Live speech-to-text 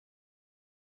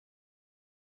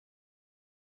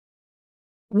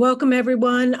Welcome,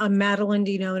 everyone. I'm Madeline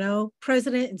Di Nonno,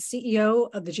 President and CEO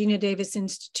of the Geena Davis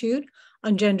Institute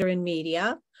on Gender and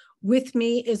Media. With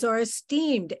me is our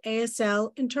esteemed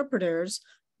ASL interpreters,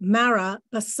 Mara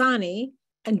Bassani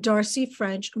and Darcy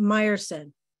French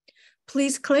Meyerson.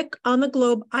 Please click on the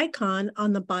globe icon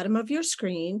on the bottom of your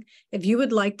screen if you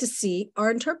would like to see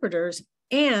our interpreters,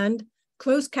 and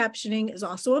closed captioning is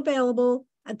also available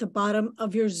at the bottom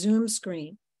of your Zoom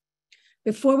screen.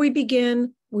 Before we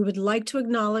begin, we would like to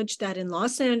acknowledge that in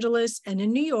Los Angeles and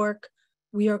in New York,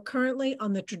 we are currently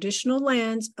on the traditional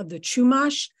lands of the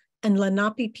Chumash and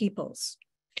Lenape peoples.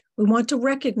 We want to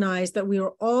recognize that we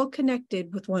are all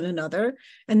connected with one another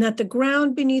and that the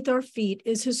ground beneath our feet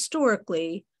is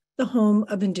historically the home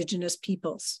of Indigenous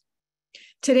peoples.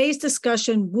 Today's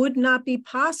discussion would not be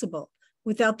possible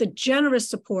without the generous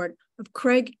support of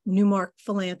Craig Newmark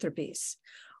Philanthropies.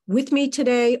 With me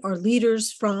today are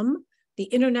leaders from the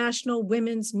International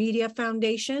Women's Media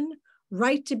Foundation,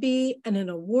 Right to Be, and an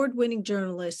award-winning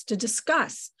journalist to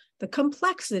discuss the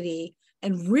complexity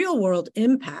and real-world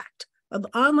impact of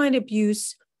online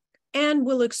abuse, and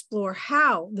will explore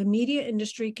how the media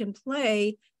industry can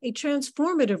play a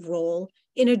transformative role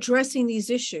in addressing these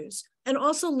issues, and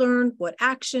also learn what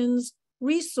actions,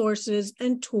 resources,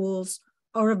 and tools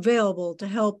are available to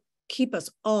help keep us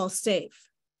all safe.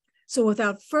 So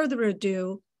without further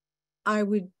ado, I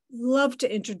would love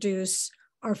to introduce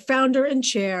our founder and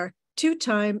chair,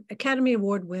 two-time Academy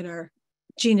Award winner,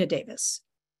 Geena Davis.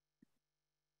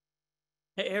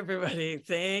 Hey, everybody.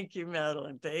 Thank you,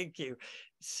 Madeline. Thank you.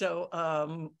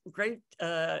 So great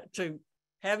to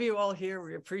have you all here.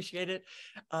 We appreciate it.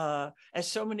 As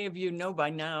so many of you know by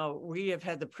now, we have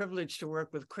had the privilege to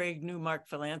work with Craig Newmark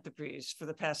Philanthropies for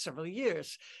the past several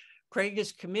years. Craig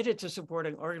is committed to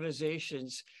supporting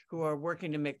organizations who are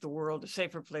working to make the world a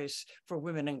safer place for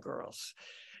women and girls.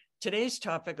 Today's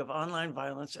topic of online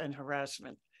violence and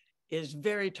harassment is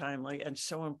very timely and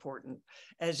so important,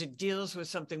 as it deals with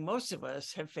something most of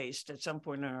us have faced at some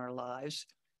point in our lives,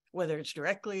 whether it's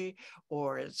directly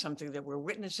or it's something that we're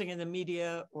witnessing in the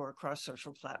media or across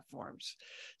social platforms.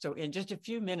 So in just a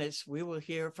few minutes, we will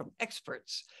hear from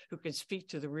experts who can speak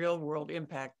to the real world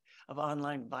impact of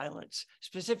online violence,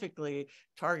 specifically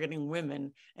targeting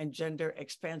women and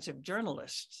gender-expansive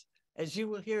journalists. As you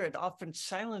will hear, it often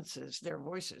silences their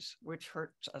voices, which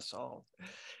hurts us all.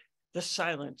 The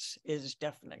silence is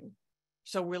deafening.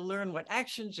 So we'll learn what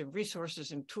actions and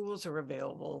resources and tools are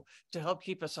available to help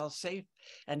keep us all safe,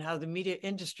 and how the media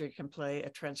industry can play a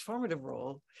transformative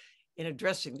role in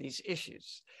addressing these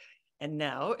issues. And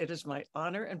now it is my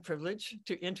honor and privilege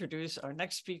to introduce our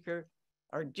next speaker,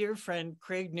 our dear friend,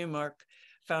 Craig Newmark,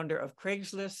 founder of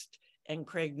Craigslist and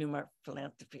Craig Newmark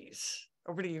Philanthropies.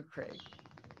 Over to you, Craig.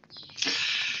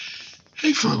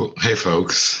 Hey,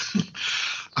 folks.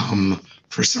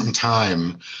 For some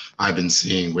time, I've been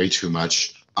seeing way too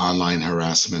much online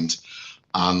harassment,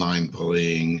 online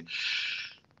bullying.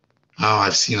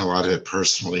 I've seen a lot of it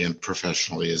personally and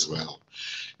professionally as well.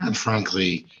 And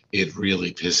frankly, it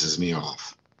really pisses me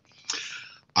off.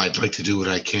 I'd like to do what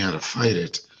I can to fight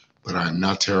it, but I'm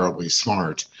not terribly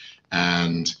smart,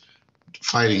 and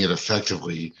fighting it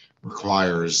effectively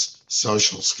requires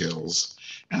social skills,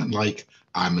 and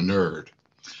I'm a nerd.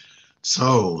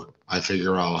 So I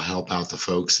figure I'll help out the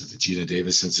folks at the Geena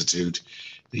Davis Institute,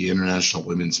 the International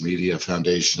Women's Media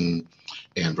Foundation,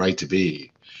 and Right to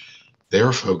Be.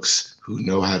 They're folks who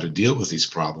know how to deal with these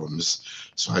problems,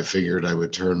 so I figured I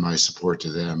would turn my support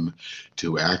to them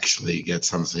to actually get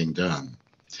something done.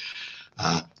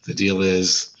 The deal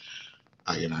is,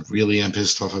 I really am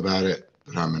pissed off about it,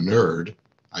 but I'm a nerd.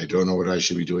 I don't know what I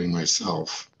should be doing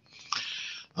myself.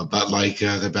 But like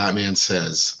the Batman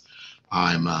says,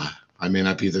 I may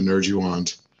not be the nerd you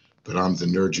want, but I'm the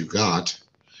nerd you got.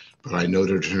 But I know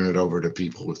to turn it over to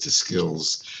people with the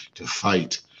skills to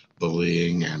fight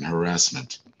bullying and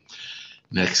harassment.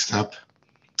 Next up,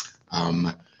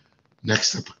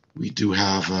 we do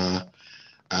have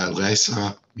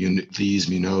Elisa Lees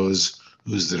Muñoz,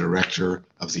 who's the director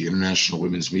of the International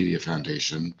Women's Media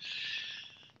Foundation.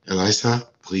 Elisa,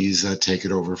 please take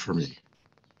it over for me.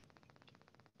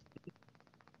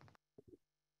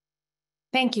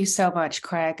 Thank you so much,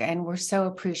 Craig, and we're so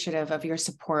appreciative of your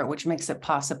support, which makes it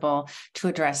possible to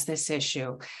address this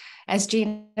issue. As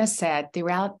Geena said, the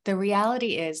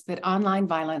reality is that online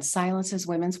violence silences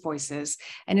women's voices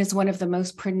and is one of the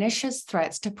most pernicious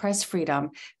threats to press freedom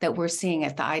that we're seeing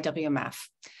at the IWMF.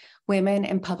 Women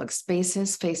in public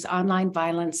spaces face online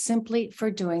violence simply for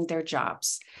doing their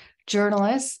jobs.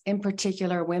 Journalists, in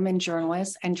particular women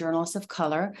journalists and journalists of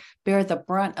color, bear the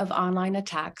brunt of online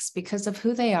attacks because of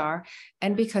who they are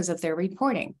and because of their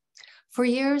reporting. For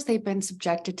years, they've been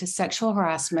subjected to sexual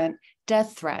harassment,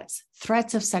 death threats,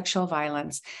 threats of sexual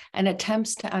violence, and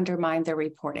attempts to undermine their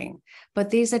reporting. But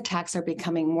these attacks are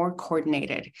becoming more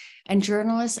coordinated, and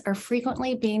journalists are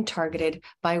frequently being targeted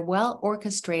by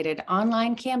well-orchestrated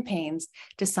online campaigns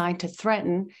designed to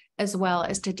threaten as well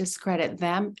as to discredit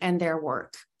them and their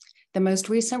work. The most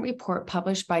recent report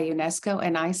published by UNESCO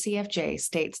and ICFJ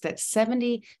states that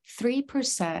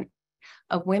 73%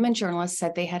 of women journalists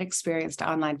said they had experienced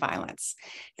online violence.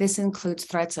 This includes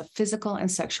threats of physical and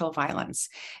sexual violence.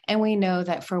 And we know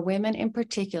that for women in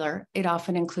particular, it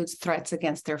often includes threats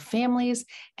against their families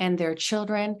and their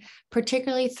children,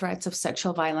 particularly threats of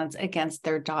sexual violence against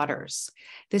their daughters.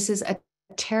 This is a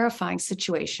terrifying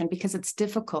situation because it's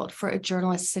difficult for a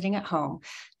journalist sitting at home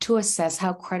to assess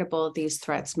how credible these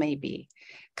threats may be.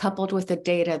 Coupled with the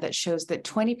data that shows that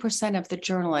 20% of the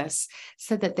journalists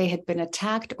said that they had been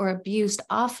attacked or abused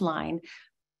offline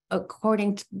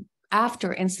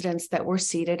after incidents that were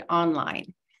seeded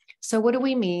online. So what do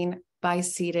we mean by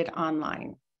seeded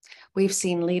online? We've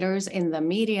seen leaders in the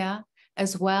media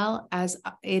as well as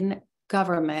in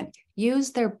government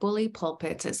use their bully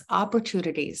pulpits as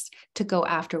opportunities to go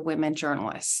after women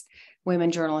journalists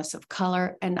of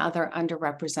color, and other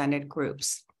underrepresented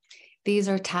groups. These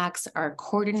attacks are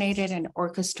coordinated and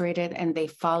orchestrated, and they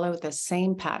follow the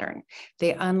same pattern.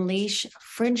 They unleash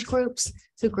fringe groups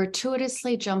who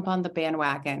gratuitously jump on the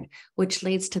bandwagon, which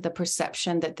leads to the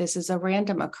perception that this is a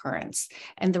random occurrence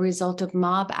and the result of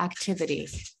mob activity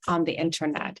on the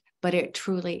internet, but it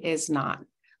truly is not.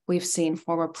 We've seen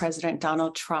former President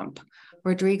Donald Trump,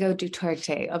 Rodrigo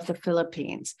Duterte of the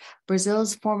Philippines,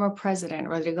 Brazil's former president,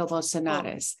 Rodrigo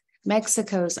Bolsonaro,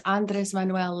 Mexico's Andrés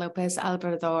Manuel López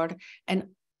Obrador, and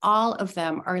all of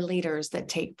them are leaders that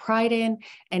take pride in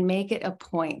and make it a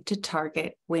point to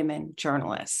target women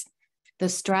journalists. The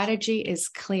strategy is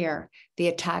clear. The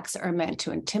attacks are meant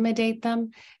to intimidate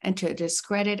them and to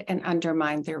discredit and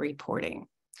undermine their reporting.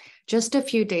 Just a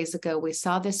few days ago, we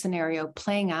saw this scenario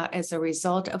playing out as a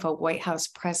result of a White House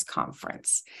press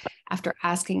conference. After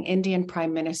asking Indian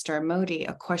Prime Minister Modi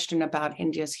a question about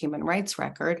India's human rights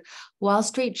record, Wall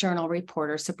Street Journal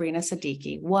reporter Sabrina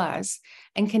Siddiqui was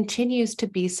and continues to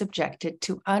be subjected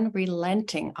to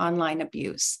unrelenting online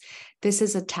abuse. This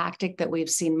is a tactic that we've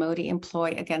seen Modi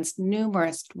employ against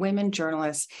numerous women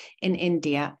journalists in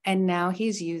India, and now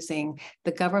he's using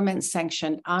the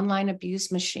government-sanctioned online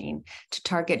abuse machine to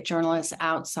target journalists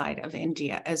outside of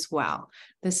India as well.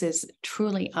 This is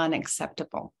truly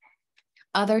unacceptable.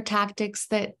 Other tactics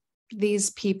that these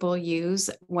people use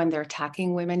when they're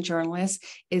attacking women journalists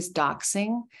is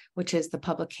doxing, which is the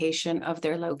publication of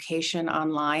their location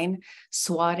online,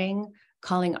 swatting,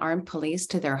 calling armed police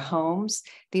to their homes.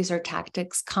 These are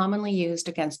tactics commonly used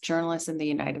against journalists in the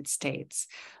United States.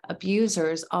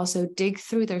 Abusers also dig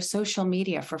through their social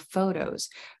media for photos,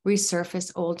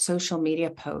 resurface old social media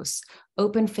posts,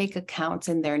 open fake accounts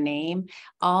in their name,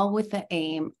 all with the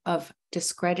aim of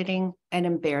discrediting and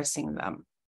embarrassing them.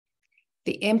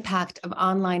 The impact of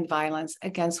online violence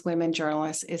against women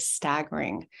journalists is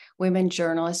staggering. Women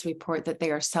journalists report that they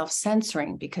are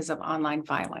self-censoring because of online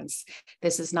violence.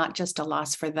 This is not just a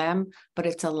loss for them, but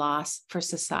it's a loss for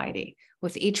society.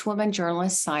 With each woman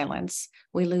journalist's silence,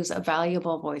 we lose a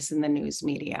valuable voice in the news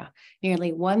media.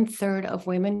 Nearly 1/3 of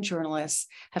women journalists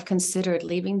have considered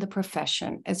leaving the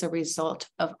profession as a result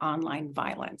of online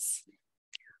violence.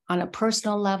 On a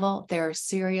personal level, there are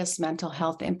serious mental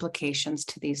health implications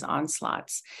to these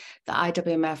onslaughts. The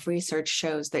IWMF research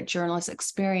shows that journalists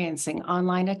experiencing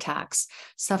online attacks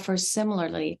suffer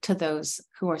similarly to those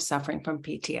who are suffering from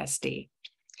PTSD.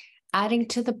 Adding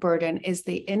to the burden is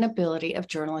the inability of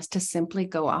journalists to simply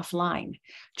go offline.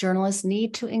 Journalists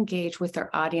need to engage with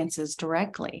their audiences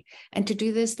directly, and to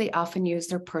do this, they often use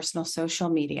their personal social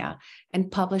media and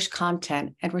publish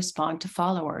content and respond to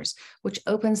followers, which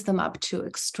opens them up to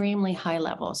extremely high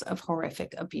levels of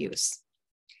horrific abuse.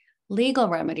 Legal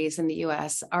remedies in the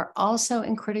US are also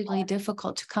incredibly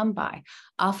difficult to come by.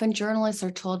 Often journalists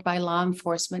are told by law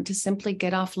enforcement to simply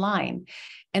get offline,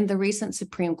 and the recent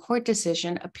Supreme Court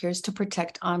decision appears to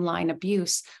protect online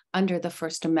abuse under the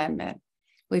First Amendment.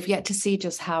 We've yet to see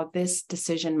just how this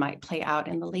decision might play out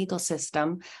in the legal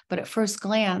system, but at first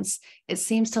glance, it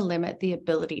seems to limit the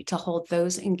ability to hold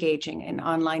those engaging in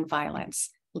online violence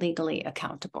legally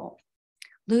accountable.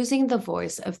 Losing the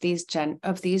voice of these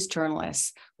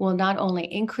journalists will not only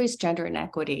increase gender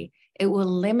inequity, it will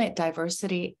limit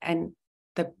diversity and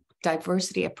the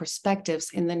diversity of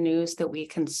perspectives in the news that we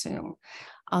consume.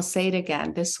 I'll say it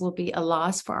again, this will be a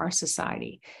loss for our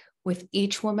society. With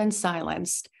each woman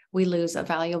silenced, we lose a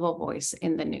valuable voice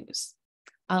in the news.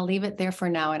 I'll leave it there for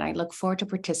now, and I look forward to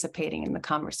participating in the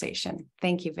conversation.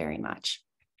 Thank you very much.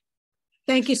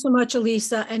 Thank you so much,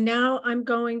 Elisa. And now I'm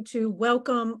going to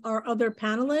welcome our other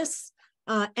panelists,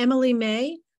 Emily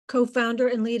May, co-founder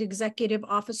and lead executive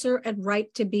officer at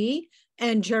Right to Be,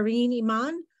 and Jareen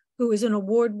Imam, who is an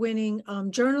award-winning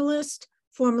journalist,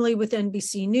 formerly with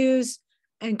NBC News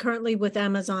and currently with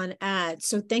Amazon Ads.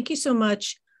 So thank you so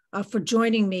much for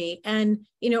joining me. And,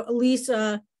 you know,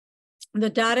 Elisa, the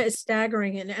data is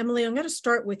staggering. And Emily, I'm going to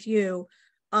start with you.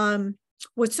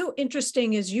 What's so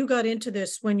interesting is you got into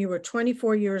this when you were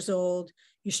 24 years old.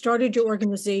 You started your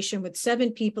organization with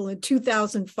 7 people in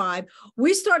 2005.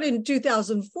 We started in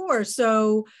 2004.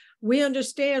 So we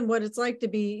understand what it's like to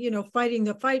be, you know, fighting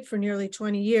the fight for nearly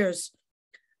 20 years.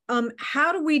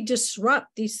 How do we disrupt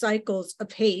these cycles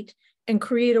of hate and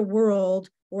create a world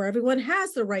where everyone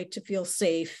has the right to feel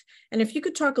safe? And if you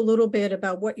could talk a little bit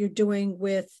about what you're doing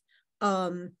with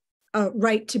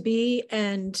Right to Be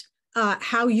and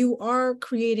how you are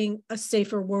creating a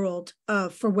safer world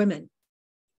for women.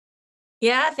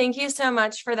 Yeah, thank you so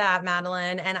much for that,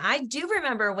 Madeline. And I do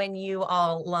remember when you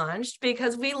all launched,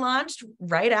 because we launched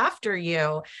right after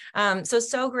you.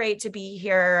 So great to be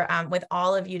here with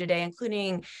all of you today,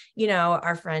 including, you know,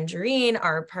 our friend Jareen,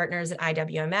 our partners at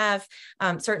IWMF,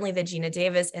 certainly the Geena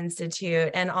Davis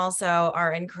Institute, and also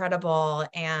our incredible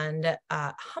and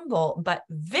humble but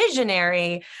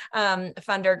visionary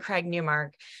funder, Craig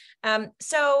Newmark.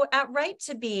 So at Right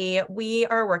to Be, we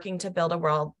are working to build a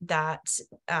world that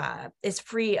is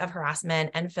free of harassment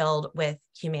and filled with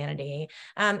humanity.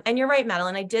 And you're right,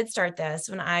 Madeline, I did start this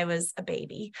when I was a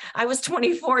baby. I was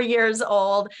 24 years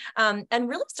old and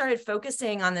really started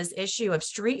focusing on this issue of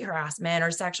street harassment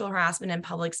or sexual harassment in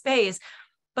public space.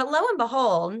 But lo and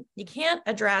behold, you can't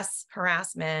address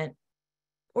harassment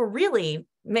or really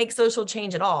make social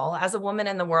change at all as a woman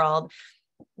in the world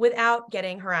without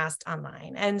getting harassed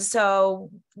online. And so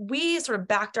we sort of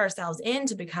backed ourselves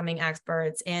into becoming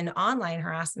experts in online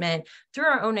harassment through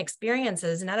our own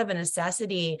experiences and out of a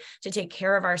necessity to take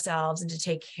care of ourselves and to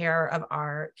take care of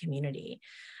our community.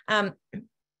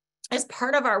 As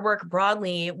part of our work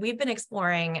broadly, we've been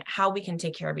exploring how we can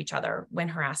take care of each other when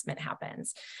harassment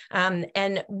happens.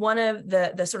 And one of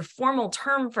the sort of formal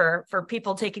term for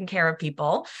people taking care of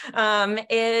people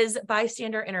is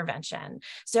bystander intervention.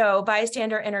 So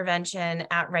bystander intervention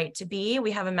at Right to Be,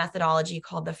 we have a methodology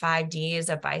called the 5 Ds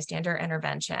of bystander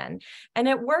intervention. And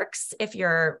it works if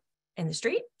you're in the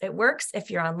street, it works if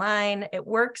you're online, it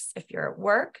works if you're at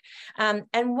work. And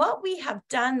what we have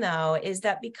done, though, is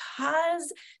that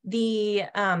because the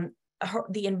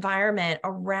environment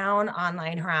around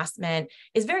online harassment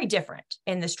is very different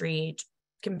in the street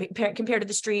compared to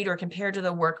the street or compared to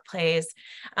the workplace,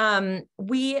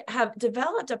 we have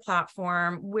developed a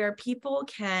platform where people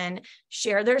can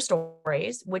share their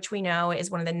stories, which we know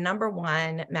is one of the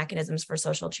 #1 mechanisms for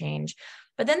social change.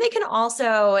 But then they can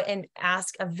also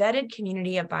ask a vetted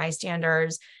community of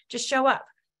bystanders to show up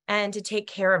and to take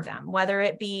care of them, whether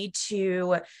it be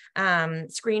to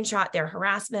screenshot their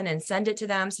harassment and send it to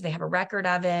them so they have a record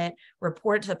of it,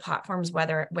 report it to the platforms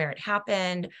where it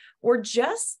happened, or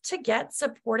just to get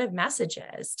supportive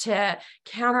messages to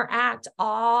counteract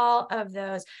all of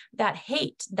that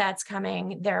hate that's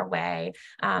coming their way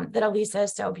that Elisa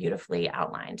so beautifully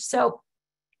outlined. So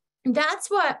that's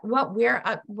what we are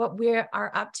up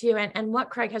to, and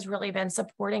what Craig has really been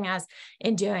supporting us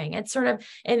in doing. It's sort of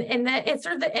in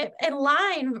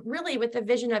line really with the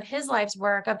vision of his life's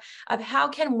work of how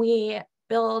can we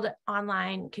build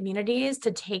online communities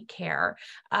to take care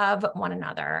of one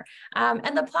another.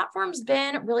 And the platform's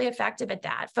been really effective at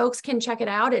that. Folks can check it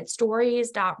out at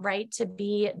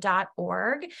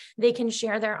stories.righttobe.org. They can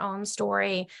share their own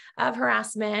story of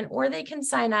harassment, or they can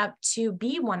sign up to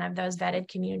be one of those vetted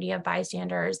community of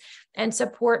bystanders and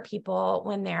support people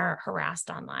when they're harassed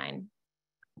online.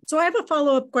 So I have a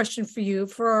follow-up question for you.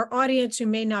 For our audience who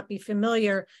may not be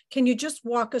familiar, can you just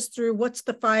walk us through what's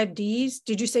the 5 Ds?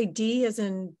 Did you say D as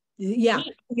in, yeah,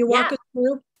 can you walk us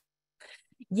through?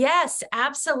 Yes,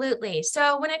 absolutely.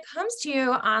 So when it comes to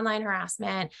online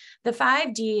harassment, the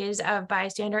 5 Ds of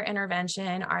bystander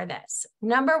intervention are this.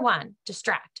 #1,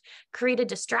 distract. Create a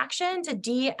distraction to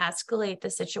de-escalate the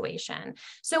situation.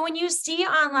 So when you see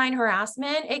online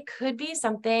harassment, it could be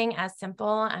something as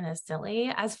simple and as silly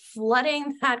as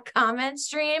flooding that comment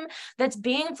stream that's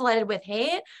being flooded with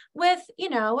hate with,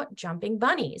 jumping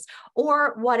bunnies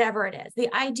or whatever it is.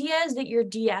 The idea is that you're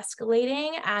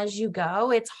de-escalating as you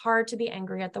go. It's hard to be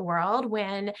angry at the world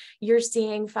when you're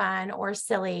seeing fun or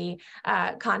silly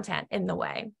content in the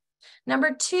way.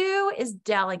 Number two is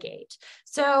delegate.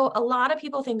 So a lot of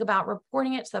people think about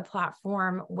reporting it to the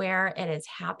platform where it has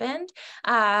happened.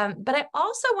 But I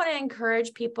also want to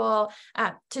encourage people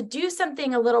to do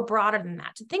something a little broader than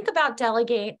that, to think about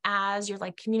delegate as your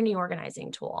like community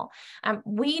organizing tool.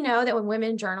 We know that when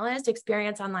women journalists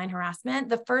experience online harassment,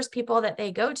 the first people that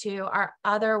they go to are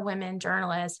other women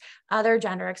journalists, other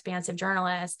gender expansive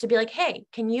journalists, to be like, hey,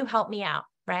 can you help me out?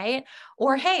 Right?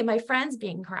 Or, hey, my friend's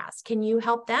being harassed. Can you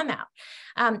help them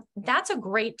out? That's a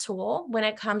great tool when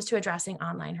it comes to addressing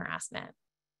online harassment.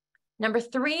 Number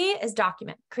three is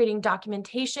document, creating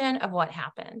documentation of what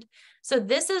happened. So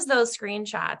this is those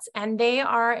screenshots, and they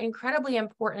are incredibly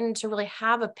important to really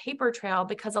have a paper trail,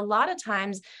 because a lot of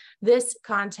times this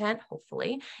content,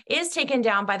 hopefully, is taken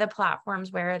down by the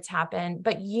platforms where it's happened,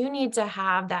 but you need to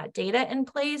have that data in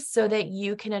place so that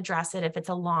you can address it if it's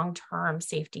a long-term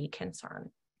safety concern.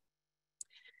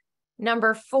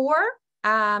 Number four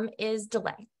is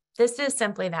delay. This is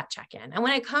simply that check-in. And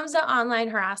when it comes to online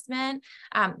harassment,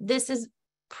 this is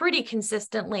pretty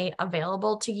consistently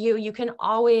available to you. You can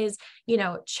always,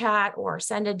 chat or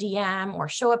send a DM or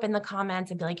show up in the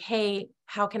comments and be like, hey,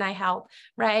 how can I help?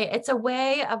 Right? It's a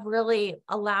way of really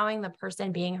allowing the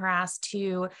person being harassed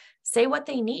to say what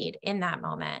they need in that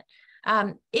moment.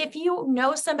 If you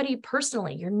know somebody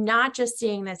personally, you're not just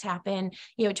seeing this happen,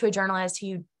 to a journalist who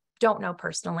you don't know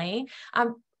personally,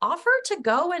 offer to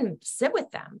go and sit with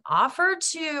them, offer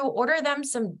to order them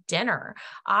some dinner,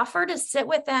 offer to sit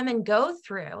with them and go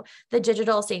through the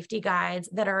digital safety guides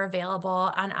that are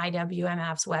available on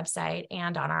IWMF's website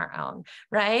and on our own,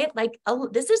 right? Like,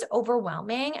 this is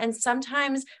overwhelming. And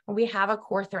sometimes when we have a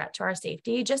core threat to our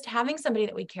safety, just having somebody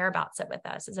that we care about sit with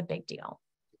us is a big deal.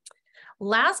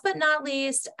 Last but not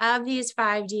least of these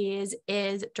 5 Ds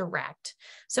is direct.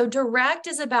 So direct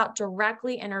is about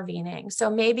directly intervening.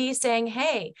 So maybe saying,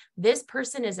 hey, this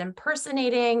person is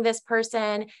impersonating this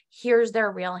person, here's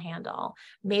their real handle.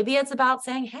 Maybe it's about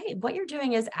saying, hey, what you're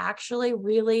doing is actually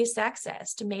really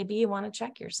sexist. Maybe you want to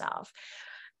check yourself.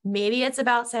 Maybe it's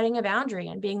about setting a boundary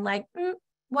and being like,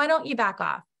 why don't you back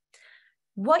off?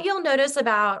 What you'll notice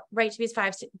about Right to Be's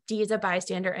 5 Ds of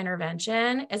bystander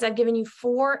intervention is I've given you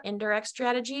 4 indirect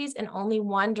strategies and only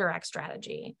 1 direct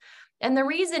strategy. And the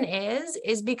reason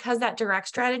is because that direct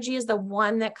strategy is the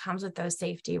one that comes with those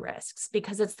safety risks,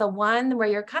 because it's the one where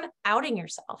you're kind of outing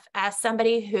yourself as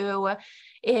somebody who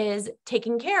is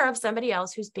taking care of somebody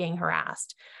else who's being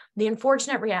harassed. The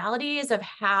unfortunate realities of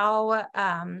how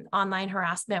online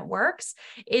harassment works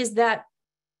is that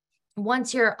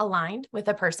once you're aligned with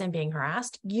a person being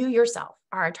harassed, you yourself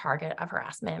are a target of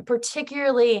harassment,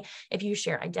 particularly if you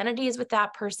share identities with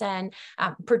that person,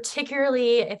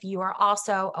 particularly if you are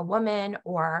also a woman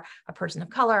or a person of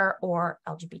color or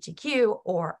LGBTQ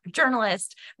or a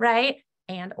journalist, right?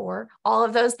 And or all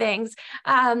of those things.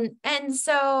 And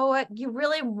so you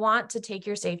really want to take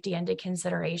your safety into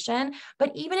consideration.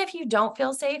 But even if you don't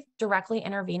feel safe directly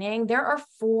intervening, there are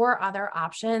 4 other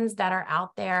options that are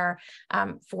out there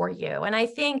for you. And I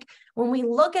think when we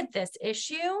look at this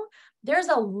issue, there's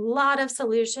a lot of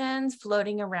solutions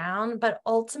floating around, but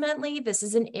ultimately this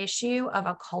is an issue of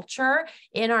a culture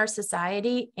in our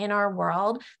society, in our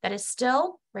world, that is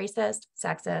still racist,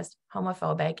 sexist,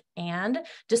 homophobic, and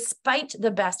despite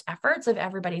the best efforts of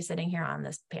everybody sitting here on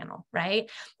this panel, right?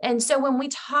 And so when we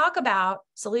talk about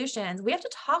solutions, we have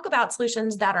to talk about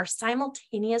solutions that are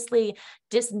simultaneously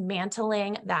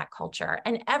dismantling that culture.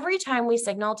 And every time we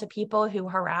signal to people who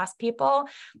harass people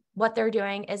what they're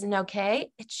doing isn't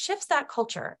okay, it shifts that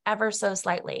culture ever so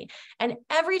slightly. And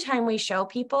every time we show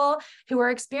people who are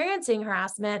experiencing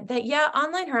harassment that, yeah,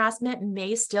 online harassment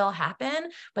may still happen,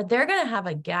 but they're going to have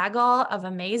a gaggle of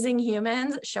amazing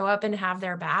humans show up and have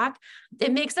their back,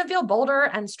 it makes them feel bolder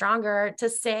and stronger to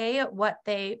say what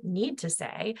they need to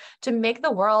say to make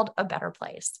the world a better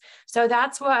place. So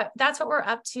that's what we're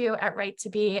up to at Right to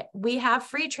Be. We have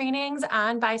free trainings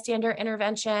on bystander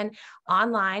intervention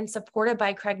online, supported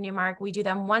by Craig Newmark. We do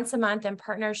them once a month in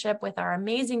partnership with our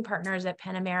amazing partners at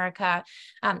PEN America.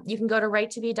 You can go to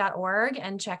righttobe.org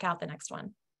and check out the next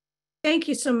one. Thank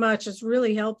you so much. It's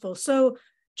really helpful. So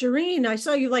Jareen, I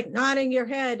saw you like nodding your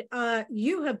head.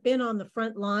 You have been on the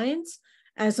front lines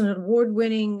as an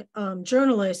award-winning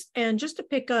journalist. And just to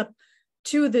pick up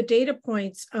 2 of the data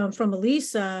points from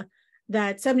Elisa,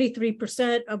 that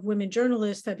 73% of women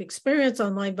journalists have experienced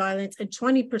online violence and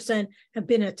 20% have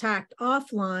been attacked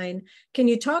offline. Can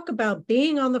you talk about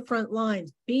being on the front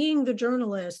lines, being the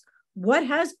journalist? What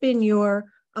has been your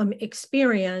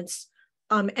experience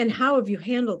and how have you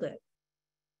handled it?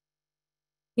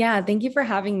 Yeah, thank you for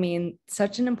having me. And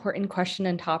such an important question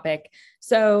and topic.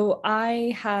 So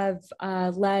I have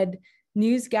led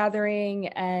news gathering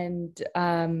and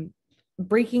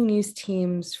breaking news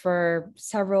teams for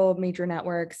several major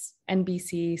networks,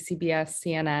 NBC, CBS,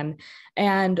 CNN.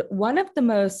 And one of the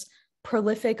most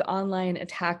prolific online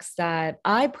attacks that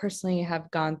I personally have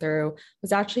gone through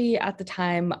was actually at the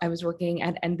time I was working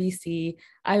at NBC.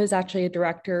 I was actually a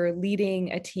director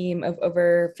leading a team of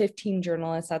over 15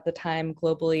 journalists at the time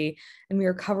globally, and we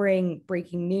were covering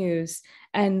breaking news.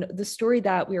 And the story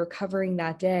that we were covering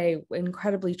that day,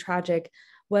 incredibly tragic,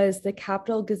 was the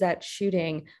Capitol Gazette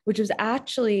shooting, which was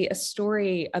actually a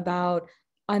story about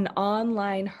an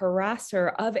online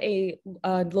harasser of a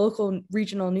local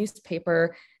regional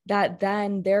newspaper that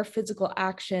then their physical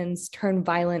actions turned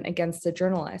violent against the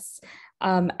journalists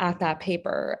at that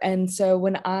paper. And so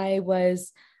when I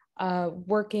was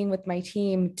working with my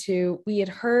team we had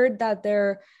heard that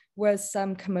there was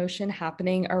some commotion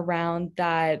happening around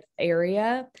that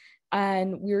area.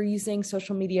 And we were using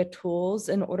social media tools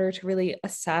in order to really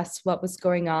assess what was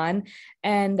going on.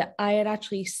 And I had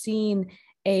actually seen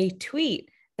a tweet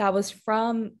that was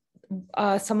from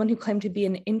someone who claimed to be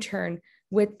an intern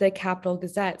with the Capitol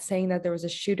Gazette, saying that there was a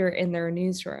shooter in their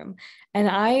newsroom. And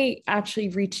I actually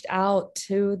reached out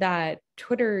to that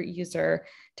Twitter user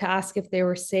to ask if they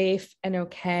were safe and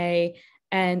okay.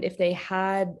 And if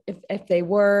they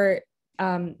were,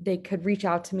 they could reach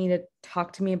out to me to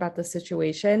talk to me about the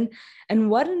situation. And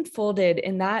what unfolded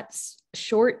in that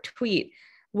short tweet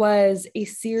was a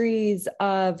series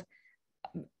of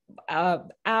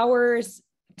hours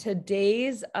to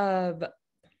days of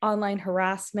online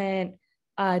harassment,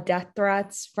 death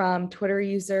threats from Twitter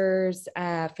users,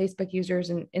 Facebook users,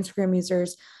 and Instagram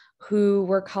users who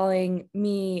were calling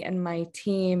me and my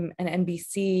team and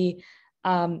NBC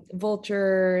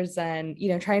vultures and,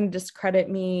 trying to discredit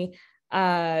me.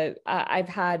 I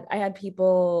had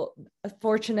people,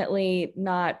 fortunately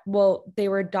they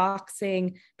were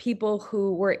doxing people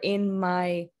who were in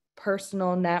my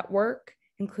personal network,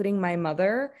 including my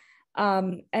mother.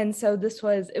 And so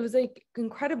it was like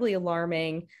incredibly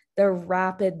alarming, the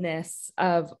rapidness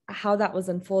of how that was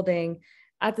unfolding.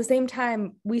 At the same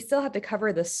time, we still had to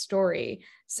cover the story.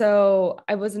 So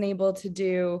I wasn't able to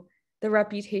do the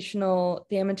reputational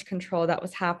damage control that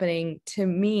was happening to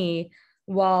me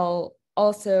while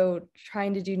also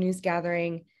trying to do news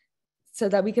gathering so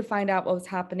that we could find out what was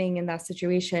happening in that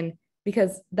situation,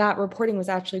 because that reporting was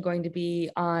actually going to be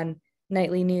on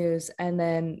nightly news and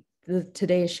then the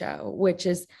Today Show, which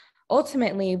is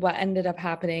ultimately what ended up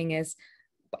happening. Is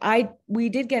we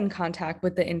did get in contact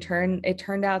with the intern. It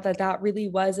turned out that really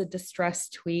was a distress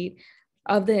tweet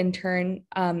of the intern,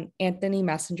 Anthony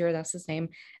Messenger, that's his name.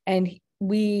 And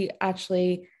we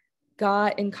actually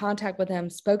got in contact with him,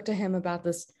 spoke to him about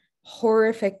this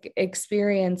horrific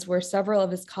experience where several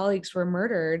of his colleagues were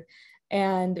murdered.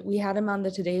 And we had him on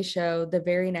the Today Show the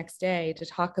very next day to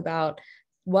talk about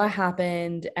what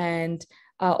happened, and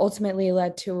ultimately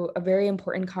led to a very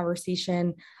important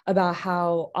conversation about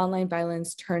how online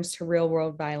violence turns to real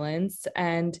world violence.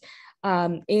 And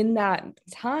in that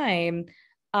time,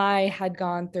 I had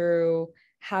gone through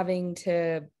having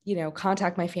to,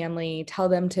 contact my family, tell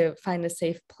them to find a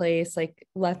safe place, like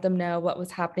let them know what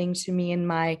was happening to me in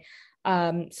my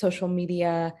social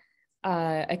media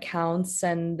accounts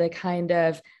and the kind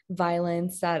of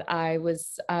violence that I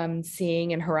was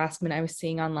seeing and harassment I was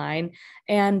seeing online.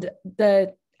 And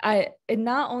it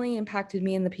not only impacted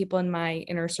me and the people in my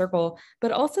inner circle,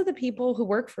 but also the people who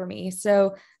work for me.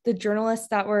 So the journalists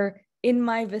that were in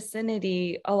my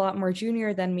vicinity, a lot more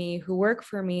junior than me, who work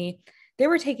for me, they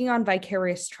were taking on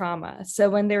vicarious trauma. So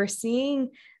when they were seeing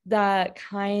the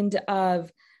kind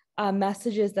of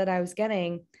messages that I was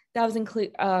getting, that was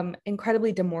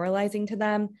incredibly demoralizing to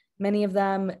them. Many of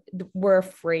them were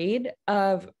afraid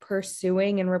of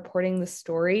pursuing and reporting the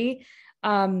story.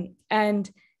 And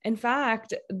in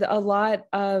fact, a lot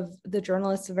of the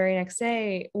journalists the very next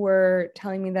day were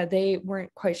telling me that they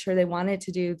weren't quite sure they wanted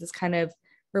to do this kind of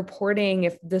reporting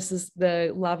if this is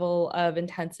the level of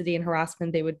intensity and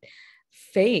harassment they would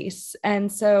face.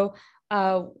 And so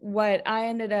what I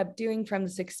ended up doing from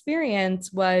this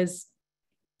experience was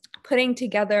putting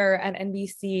together at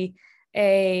NBC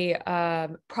a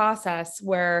process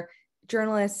where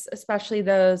journalists, especially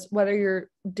those, whether you're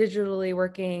digitally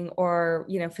working or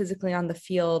physically on the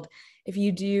field, if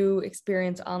you do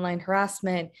experience online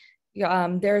harassment,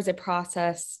 there's a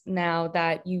process now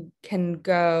that you can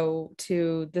go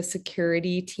to the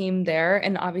security team there.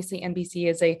 And obviously NBC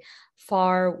is a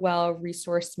far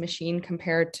well-resourced machine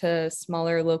compared to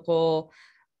smaller local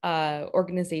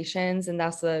organizations. And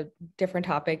that's a different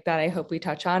topic that I hope we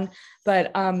touch on.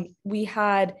 But we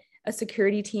had a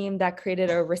security team that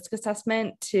created a risk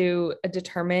assessment to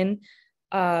determine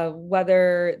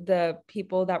whether the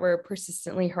people that were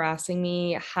persistently harassing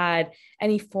me had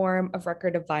any form of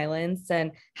record of violence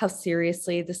and how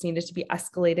seriously this needed to be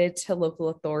escalated to local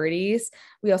authorities.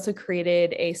 We also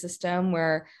created a system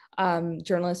where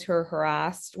journalists who are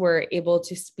harassed were able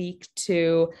to speak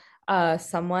to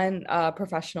someone, a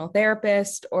professional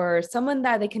therapist, or someone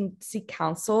that they can seek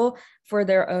counsel for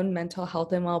their own mental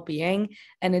health and well-being.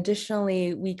 And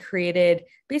additionally, we created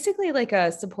basically like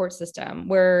a support system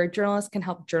where journalists can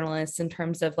help journalists in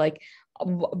terms of like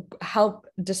help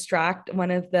distract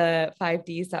one of the 5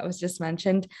 Ds that was just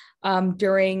mentioned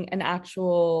during an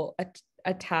actual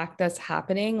attack that's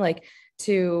happening, like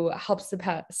to help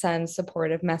send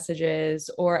supportive messages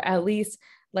or at least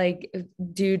like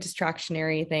do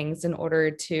distractionary things in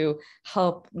order to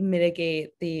help mitigate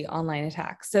the online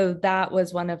attack. So that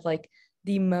was one of like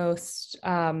the most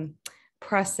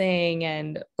pressing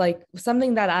and like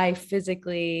something that I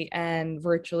physically and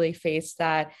virtually faced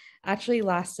that actually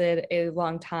lasted a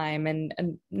long time.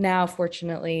 And now,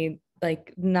 fortunately,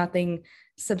 like nothing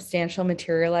substantial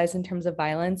materialized in terms of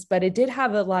violence, but it did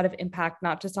have a lot of impact,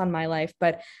 not just on my life,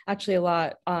 but actually a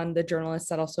lot on the journalists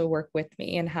that also work with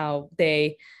me and how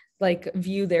they like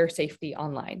view their safety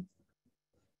online.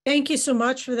 Thank you so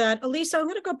much for that. Elisa, I'm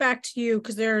going to go back to you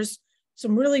because there's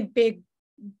some really big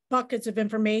buckets of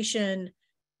information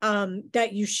that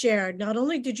you shared. Not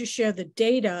only did you share the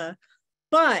data,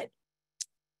 but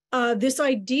this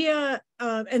idea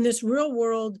and this real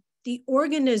world, the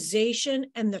organization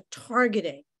and the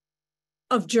targeting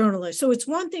of journalists. So it's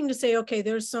one thing to say, okay,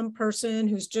 there's some person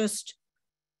who's just,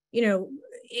 you know,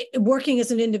 working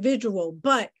as an individual,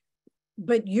 but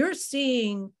you're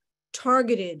seeing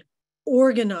targeted,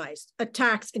 organized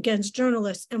attacks against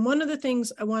journalists. And one of the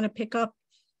things I want to pick up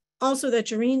also that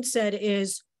Jareen said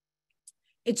is,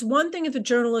 it's one thing if a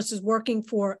journalist is working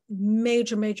for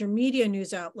major media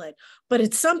news outlet, but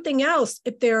it's something else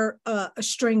if they're a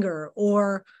stringer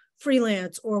or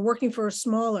freelance or working for a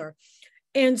smaller.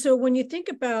 And so when you think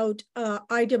about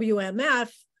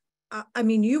IWMF, I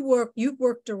mean, you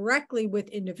work directly with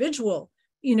individual,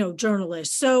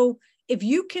 journalists. So if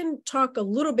you can talk a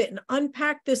little bit and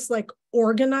unpack this like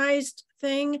organized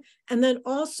thing, and then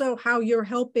also how you're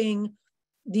helping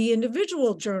the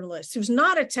individual journalist who's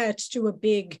not attached to a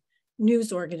big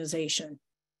news organization.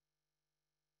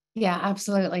 Yeah,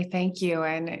 absolutely. Thank you.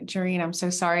 And Jareen, I'm so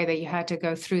sorry that you had to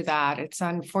go through that. It's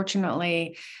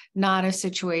unfortunately not a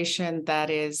situation that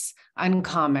is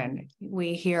uncommon.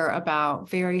 We hear about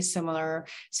very similar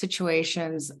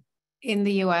situations in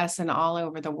the US and all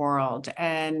over the world.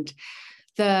 And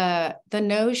the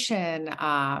notion,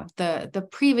 the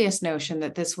previous notion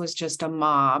that this was just a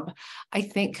mob, I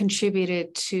think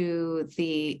contributed to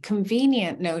the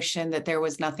convenient notion that there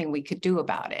was nothing we could do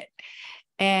about it.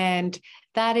 And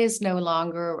that is no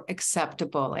longer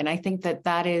acceptable. And I think that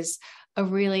that is a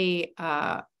really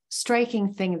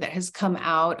striking thing that has come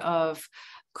out of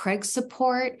Craig's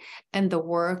support and the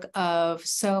work of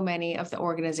so many of the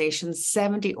organizations.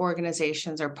 70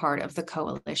 organizations are part of the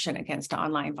Coalition Against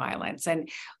Online Violence. And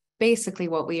basically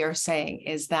what we are saying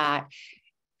is that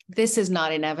this is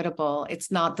not inevitable.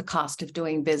 It's not the cost of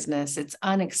doing business. It's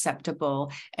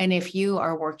unacceptable. And if you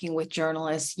are working with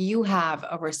journalists, you have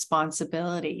a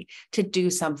responsibility to do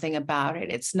something about it.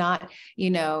 It's not,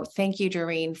 thank you,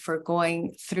 Jareen, for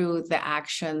going through the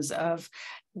actions of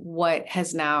what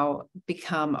has now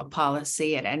become a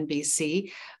policy at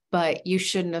NBC, but you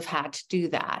shouldn't have had to do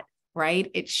that.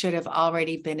 Right? It should have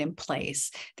already been in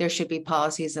place. There should be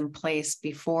policies in place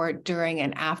before, during,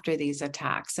 and after these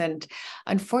attacks. And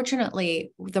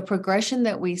unfortunately, the progression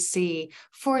that we see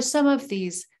for some of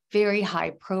these very high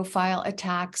profile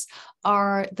attacks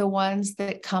are the ones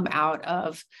that come out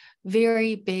of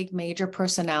very big major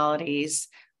personalities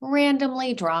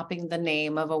randomly dropping the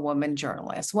name of a woman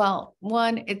journalist. Well,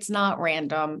 one, it's not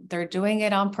random. They're doing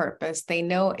it on purpose. They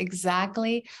know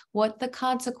exactly what the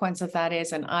consequence of that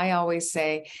is. And I always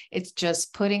say it's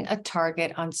just putting a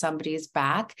target on somebody's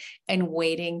back and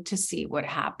waiting to see what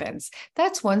happens.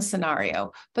 That's one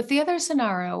scenario. But the other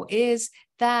scenario is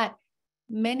that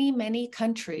many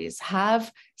countries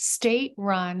have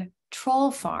state-run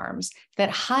troll farms that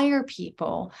hire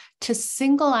people to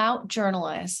single out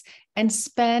journalists and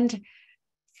spend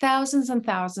thousands and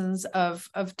thousands of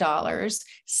dollars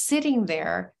sitting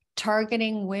there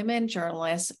targeting women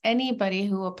journalists, anybody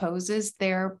who opposes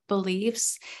their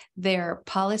beliefs, their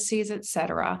policies,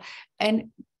 etc.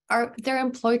 And they're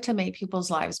employed to make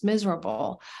people's lives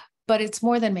miserable. But it's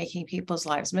more than making people's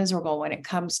lives miserable when it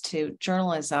comes to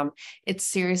journalism. It's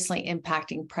seriously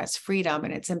impacting press freedom,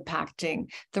 and it's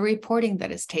impacting the reporting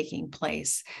that is taking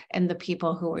place and the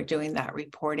people who are doing that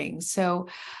reporting. So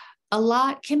A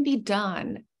lot can be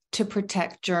done to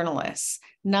protect journalists.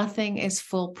 Nothing is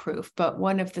foolproof, but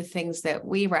one of the things that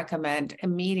we recommend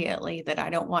immediately that I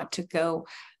don't want to go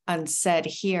unsaid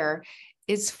here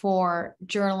is for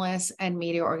journalists and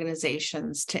media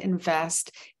organizations to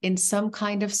invest in some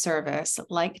kind of service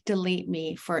like Delete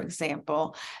Me, for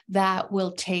example, that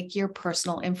will take your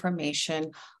personal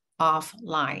information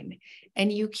offline.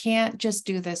 And you can't just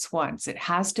do this once. It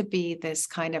has to be this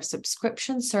kind of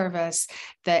subscription service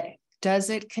that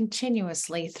does it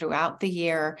continuously throughout the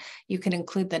year. You can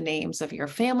include the names of your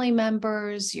family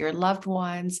members, your loved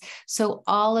ones. So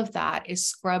all of that is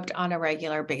scrubbed on a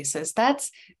regular basis.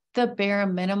 That's the bare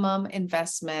minimum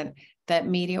investment that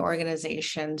media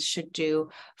organizations should do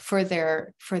for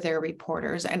their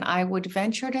reporters. And I would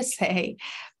venture to say,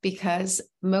 because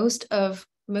most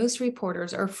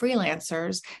reporters are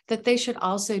freelancers, that they should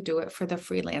also do it for the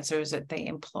freelancers that they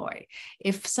employ.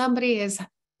 If somebody is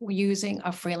using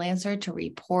a freelancer to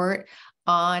report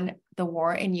on the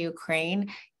war in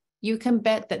Ukraine, you can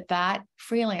bet that that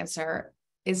freelancer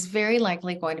is very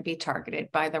likely going to be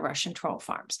targeted by the Russian troll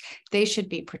farms. They should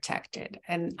be protected.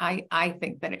 And I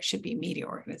think that it should be media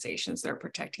organizations that are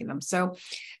protecting them. So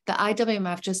the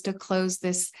IWMF, just to close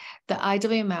this, the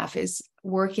IWMF is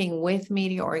working with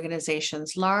media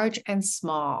organizations, large and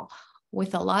small,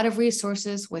 with a lot of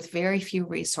resources, with very few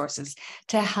resources,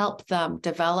 to help them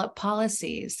develop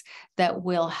policies that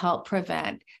will help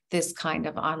prevent this kind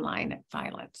of online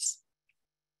violence.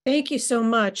 Thank you so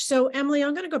much. So, Emily,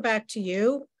 I'm going to go back to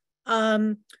you.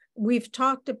 We've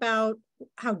talked about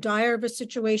how dire of a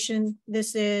situation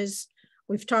this is.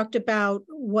 We've talked about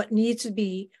what needs to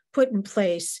be put in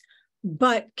place.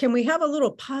 But can we have a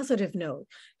little positive note?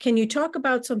 Can you talk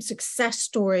about some success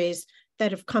stories that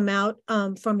have come out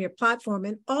from your platform?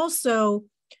 And also,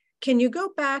 can you go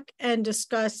back and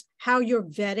discuss how you're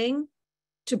vetting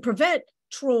to prevent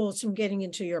trolls from getting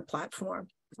into your platform?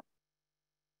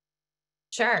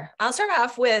 Sure. I'll start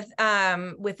off with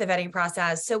the vetting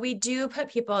process. So we do put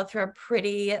people through a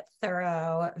pretty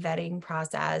thorough vetting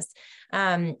process,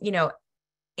 and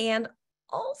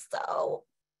also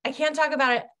I can't talk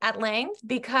about it at length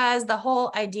because the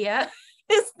whole idea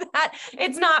is that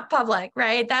it's not public,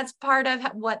 right? That's part of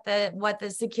what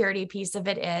the security piece of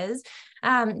it is.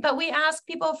 But we ask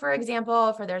people, for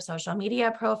example, for their social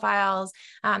media profiles.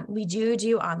 We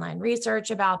do online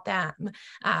research about them.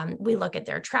 We look at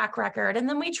their track record, and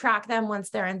then we track them once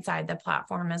they're inside the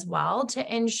platform as well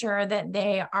to ensure that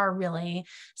they are really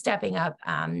stepping up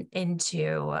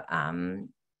into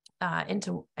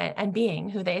and being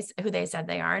who they said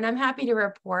they are. And I'm happy to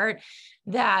report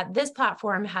that this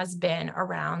platform has been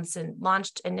around since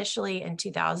launched initially in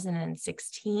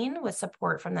 2016 with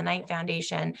support from the Knight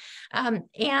Foundation,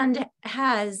 and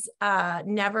has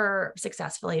never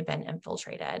successfully been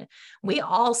infiltrated. We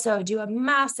also do a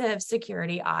massive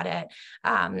security audit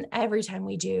every time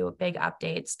we do big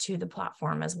updates to the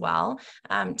platform as well,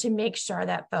 to make sure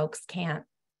that folks can't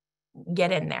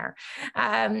get in there.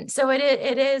 So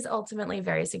it is ultimately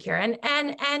very secure. And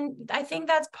I think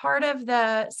that's part of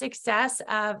the success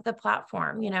of the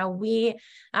platform. We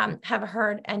have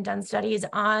heard and done studies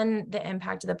on the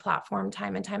impact of the platform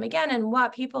time and time again. And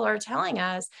what people are telling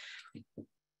us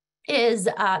is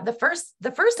the first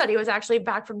study was actually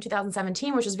back from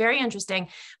 2017, which is very interesting.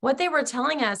 What they were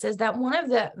telling us is that one of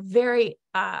the very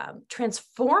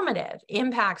transformative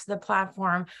impacts of the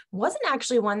platform wasn't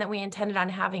actually one that we intended on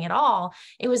having at all.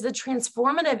 It was the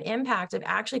transformative impact of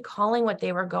actually calling what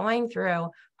they were going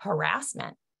through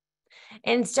harassment,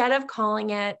 instead of calling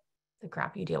it the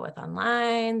crap you deal with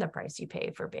online, the price you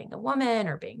pay for being a woman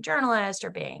or being a journalist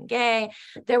or being gay.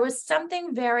 There was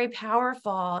something very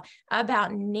powerful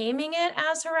about naming it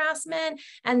as harassment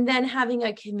and then having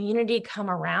a community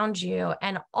come around you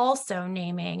and also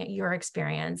naming your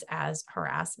experience as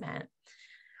harassment.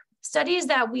 Studies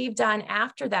that we've done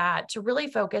after that to really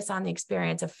focus on the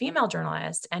experience of female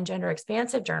journalists and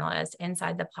gender-expansive journalists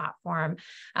inside the platform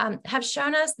have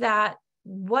shown us that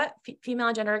what female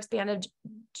and gender-expanded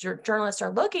journalists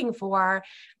are looking for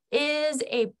is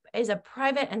a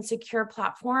private and secure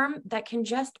platform that can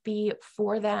just be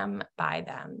for them, by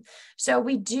them. So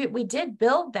we did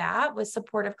build that with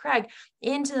support of Craig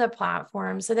into the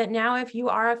platform so that now if you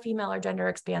are a female or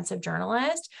gender-expansive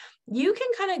journalist, you can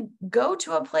kind of go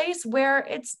to a place where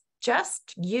it's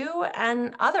just you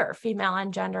and other female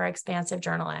and gender expansive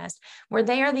journalists, where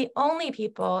they are the only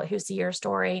people who see your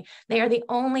story. They are the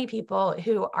only people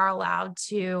who are allowed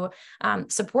to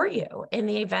support you in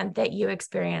the event that you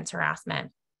experience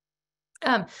harassment.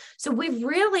 So we've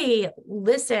really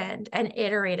listened and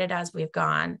iterated as we've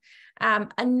gone.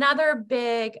 Another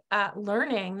big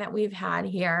learning that we've had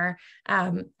here,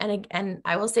 and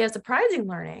I will say a surprising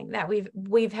learning that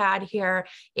we've had here,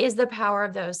 is the power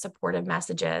of those supportive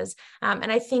messages.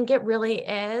 And I think it really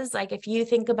is, like, if you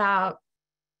think about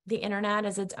the internet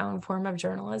as its own form of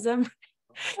journalism,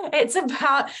 it's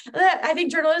about, I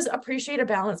think journalists appreciate a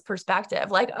balanced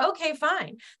perspective. Like, okay,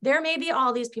 fine, there may be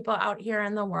all these people out here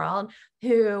in the world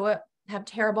who have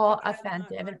terrible,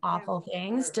 offensive, and awful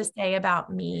things to say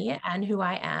about me and who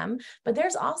I am. But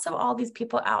there's also all these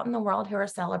people out in the world who are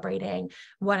celebrating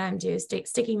what I'm doing,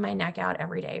 sticking my neck out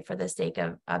every day for the sake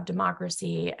of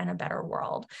democracy and a better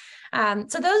world.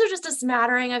 So those are just a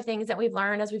smattering of things that we've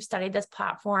learned as we've studied this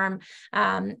platform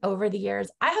over the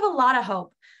years. I have a lot of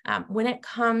hope when it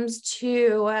comes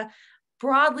to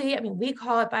broadly, I mean, we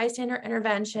call it bystander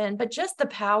intervention, but just the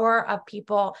power of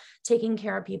people taking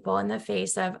care of people in the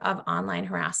face of online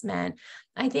harassment.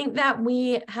 I think that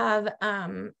we have,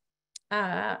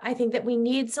 I think that we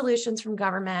need solutions from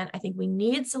government. I think we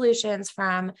need solutions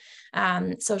from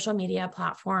social media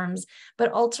platforms.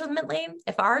 But ultimately,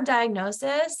 if our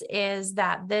diagnosis is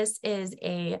that this is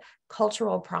a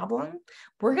cultural problem,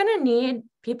 we're going to need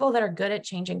people that are good at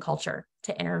changing culture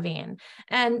to intervene.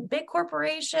 And big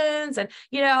corporations and,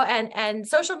 and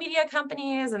social media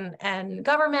companies and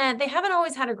government, they haven't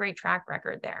always had a great track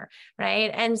record there,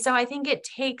 right? And so I think it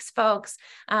takes folks,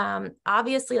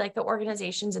 obviously like the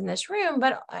organizations in this room,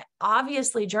 but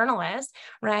obviously journalists,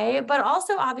 right? But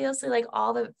also obviously like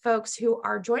all the folks who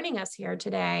are joining us here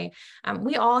today.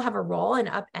 We all have a role in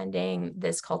upending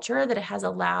this culture that has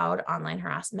allowed online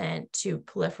harassment to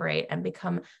proliferate and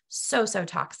become so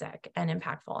toxic and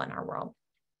impactful in our world.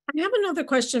 I have another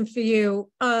question for you.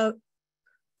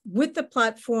 With the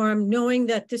platform, knowing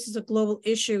that this is a global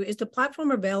issue, is the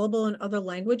platform available in other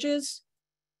languages?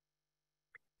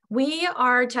 We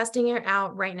are testing it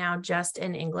out right now just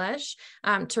in English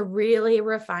to really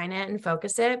refine it and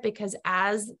focus it, because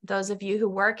as those of you who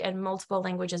work in multiple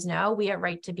languages know, we at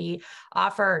Right to Be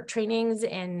offer trainings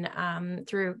in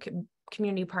through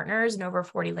community partners in over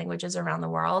 40 languages around the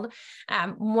world.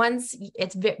 Once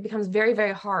it becomes very,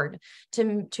 very hard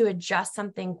to adjust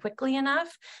something quickly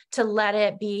enough to let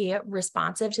it be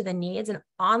responsive to the needs. And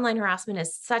online harassment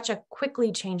is such a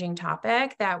quickly changing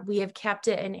topic that we have kept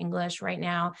it in English right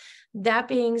now. That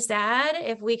being said,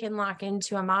 if we can lock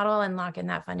into a model and lock in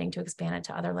that funding to expand it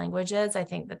to other languages, I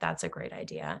think that that's a great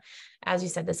idea. As you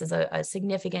said, this is a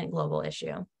significant global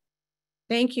issue.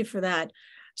 Thank you for that.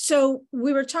 So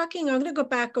we were talking, I'm going to go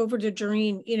back over to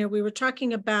Jareen. We were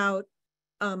talking about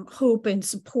hope and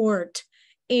support.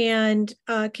 And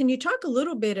can you talk a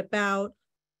little bit about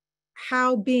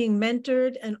how being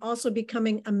mentored and also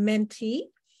becoming a mentee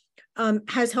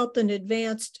has helped and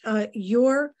advanced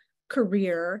your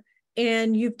career?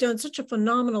 And you've done such a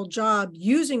phenomenal job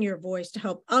using your voice to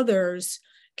help others.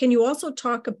 Can you also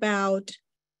talk about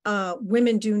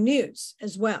Women Do News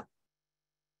as well?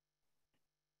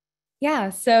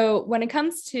 Yeah, so when it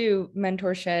comes to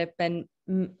mentorship, and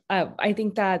I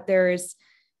think that there's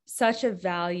such a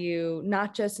value,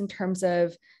 not just in terms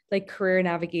of like career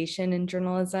navigation in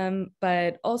journalism,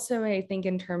 but also I think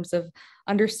in terms of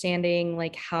understanding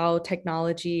like how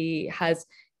technology has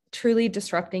truly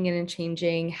disrupting and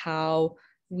changing how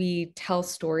we tell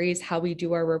stories, how we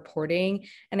do our reporting.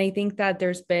 And I think that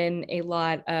there's been a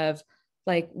lot of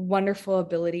like wonderful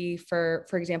ability for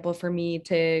example, for me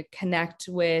to connect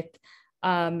with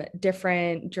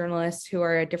different journalists who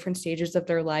are at different stages of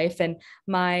their life. And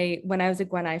when I was a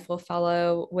Gwen Ifill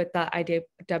Fellow with the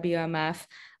IWMF,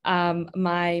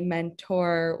 my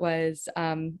mentor was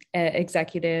former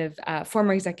executive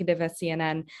at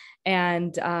CNN.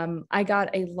 And I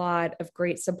got a lot of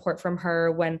great support from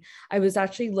her when I was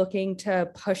actually looking to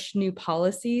push new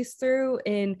policies through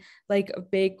in like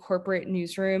big corporate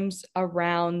newsrooms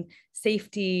around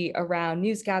safety, around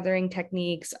news gathering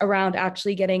techniques, around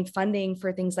actually getting funding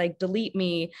for things like Delete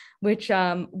Me, which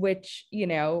is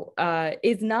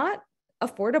not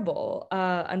affordable.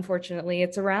 Unfortunately,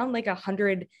 it's around like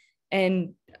 $125 to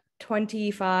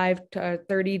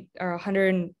 $30 or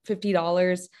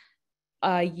 $150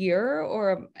 a year,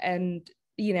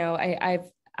 I've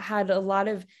had a lot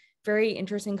of very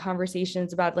interesting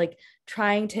conversations about like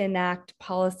trying to enact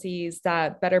policies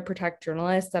that better protect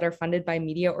journalists that are funded by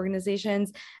media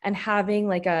organizations, and having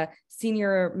like a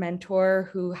senior mentor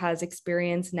who has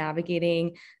experience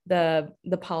navigating the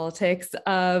politics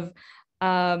of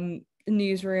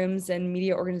newsrooms and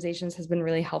media organizations has been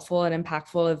really helpful and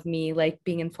impactful of me like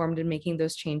being informed and making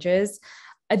those changes.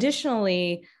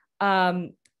 Additionally,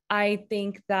 I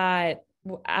think that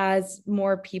as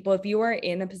more people, if you are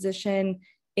in a position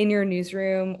in your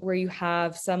newsroom where you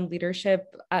have some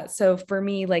leadership. So for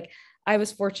me, like I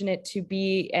was fortunate to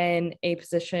be in a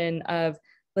position of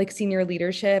like senior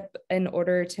leadership in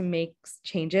order to make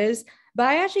changes. But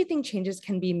I actually think changes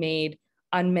can be made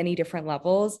on many different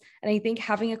levels. And I think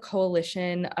having a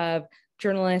coalition of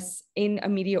journalists in a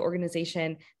media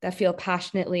organization that feel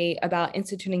passionately about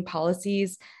instituting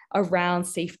policies around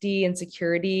safety and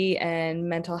security and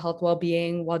mental health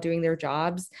well-being while doing their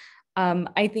jobs.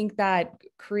 I think that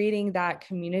creating that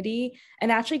community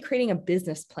and actually creating a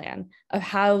business plan of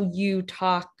how you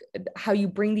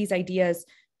bring these ideas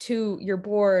to your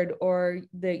board or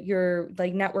your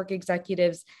like network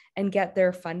executives and get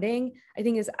their funding, I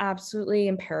think is absolutely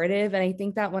imperative. And I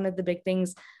think that one of the big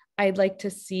things I'd like to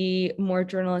see more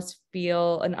journalists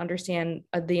feel and understand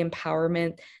the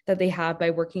empowerment that they have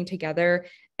by working together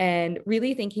and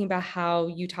really thinking about how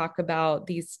you talk about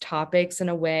these topics in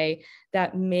a way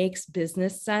that makes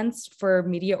business sense for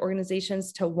media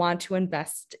organizations to want to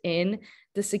invest in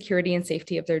the security and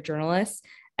safety of their journalists.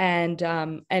 And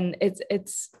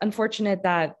it's unfortunate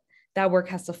that that work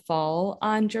has to fall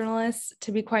on journalists,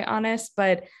 to be quite honest.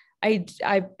 But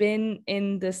I've been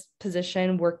in this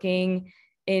position working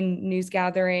in news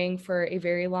gathering for a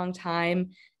very long time,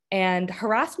 and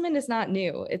harassment is not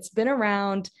new. It's been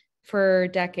around for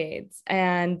decades,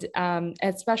 and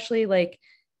especially like,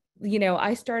 you know,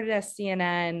 I started at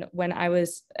CNN when I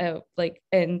was like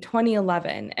in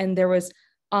 2011, and there was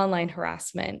online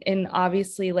harassment. And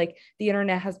obviously, like the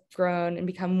internet has grown and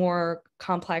become more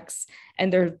complex,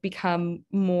 and there's become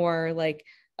more like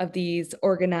of these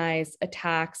organized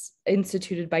attacks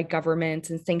instituted by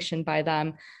governments and sanctioned by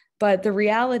them. But the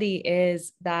reality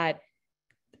is that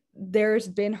there's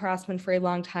been harassment for a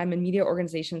long time, and media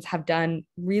organizations have done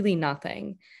really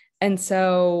nothing. And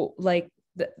so like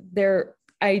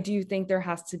I do think there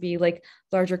has to be like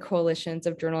larger coalitions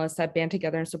of journalists that band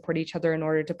together and support each other in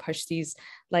order to push these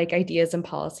like ideas and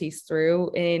policies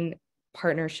through in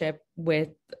partnership with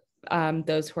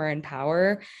those who are in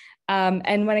power.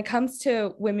 And when it comes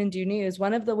to Women Do News,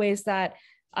 one of the ways that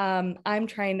I'm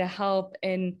trying to help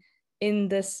in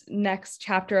this next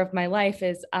chapter of my life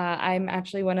is I'm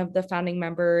actually one of the founding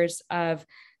members of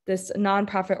this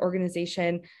nonprofit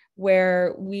organization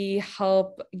where we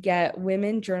help get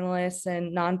women journalists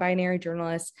and non-binary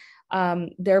journalists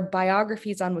their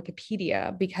biographies on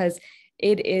Wikipedia, because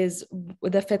it is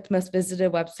the 5th most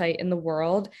visited website in the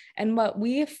world. And what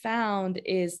we have found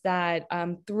is that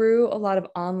through a lot of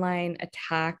online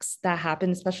attacks that happen,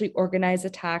 especially organized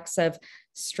attacks of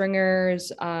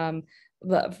stringers,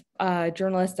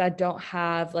 journalists that don't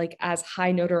have like as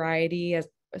high notoriety as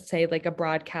say like a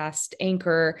broadcast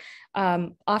anchor,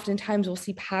 oftentimes we'll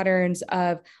see patterns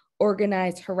of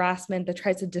organized harassment that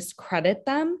tries to discredit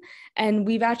them. And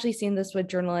we've actually seen this with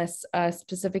journalists,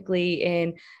 specifically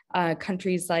in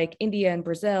countries like India and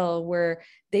Brazil, where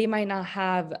they might not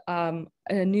have a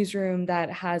newsroom that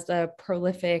has a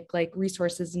prolific like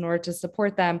resources in order to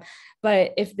support them.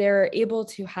 But if they're able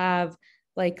to have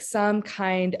like some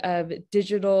kind of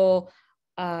digital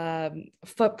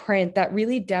footprint that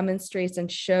really demonstrates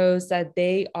and shows that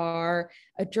they are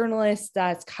a journalist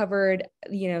that's covered,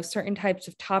 you know, certain types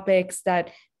of topics, that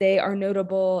they are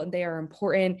notable and they are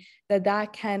important,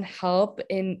 that can help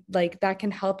in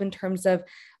terms of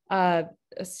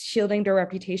shielding their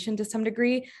reputation to some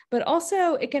degree, but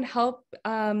also it can help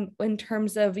in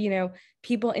terms of, you know,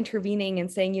 people intervening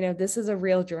and saying, you know, this is a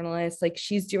real journalist, like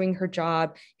she's doing her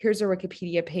job, here's her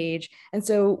Wikipedia page. And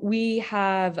so we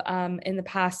have in the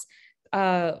past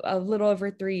a little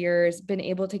over 3 years been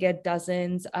able to get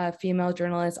dozens of female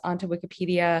journalists onto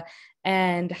Wikipedia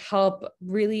and help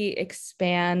really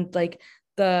expand like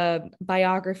the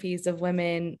biographies of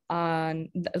women on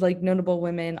like notable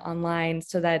women online,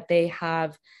 so that they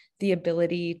have the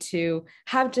ability to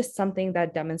have just something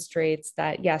that demonstrates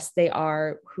that yes, they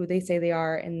are who they say they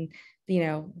are, and you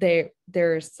know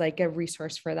there's like a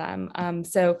resource for them.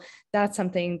 So that's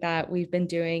something that we've been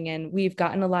doing, and we've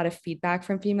gotten a lot of feedback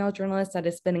from female journalists that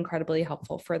it's been incredibly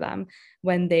helpful for them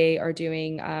when they are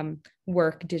doing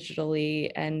work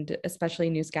digitally and especially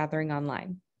news gathering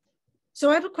online. So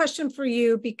I have a question for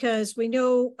you, because we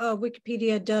know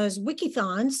Wikipedia does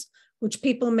wikithons, which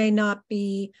people may not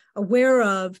be aware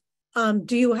of.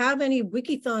 Do you have any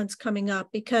wikithons coming up?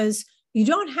 Because you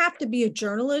don't have to be a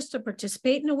journalist to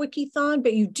participate in a wikithon,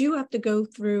 but you do have to go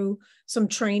through some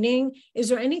training. Is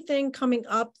there anything coming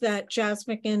up that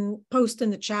Jasmine can post in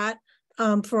the chat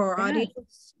for our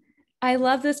audience? I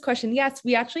love this question. Yes,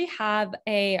 we actually have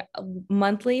a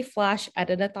monthly flash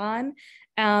edit-a-thon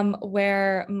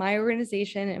where my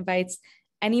organization invites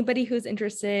anybody who's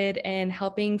interested in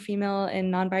helping female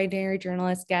and non-binary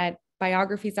journalists get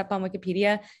biographies up on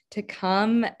Wikipedia to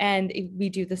come. And we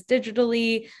do this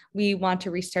digitally. We want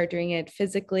to restart doing it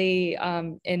physically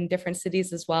in different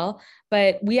cities as well.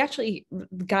 But we actually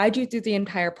guide you through the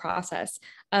entire process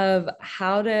of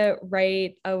how to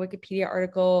write a Wikipedia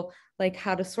article, like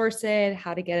how to source it,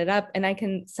 how to get it up. And I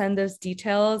can send those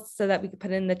details so that we can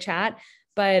put it in the chat.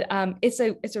 But it's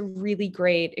a really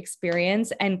great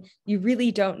experience, and you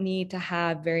really don't need to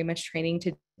have very much training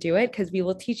to do it, because we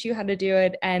will teach you how to do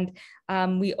it. And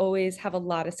we always have a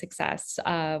lot of success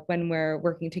when we're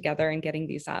working together and getting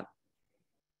these up.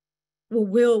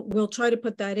 Well, we'll try to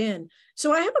put that in.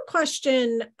 So I have a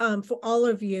question for all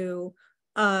of you,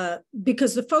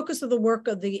 because the focus of the work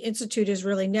of the Institute is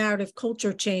really narrative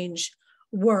culture change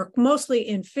work, mostly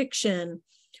in fiction.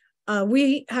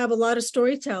 We have a lot of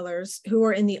storytellers who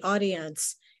are in the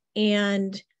audience.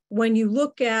 And when you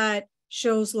look at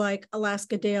shows like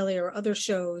Alaska Daily or other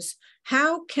shows,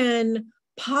 how can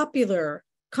popular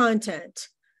content,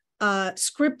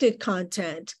 scripted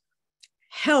content,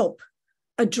 help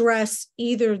address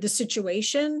either the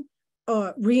situation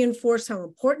or reinforce how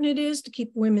important it is to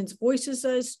keep women's voices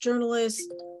as journalists?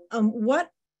 What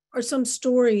are some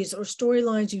stories or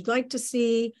storylines you'd like to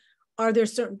see? Are there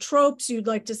certain tropes you'd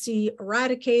like to see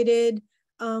eradicated?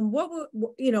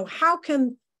 How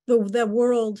can the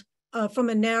world from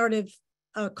a narrative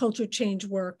culture change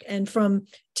work and from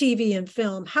TV and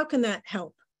film, how can that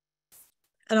help?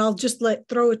 And I'll just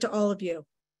throw it to all of you.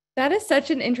 That is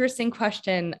such an interesting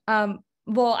question.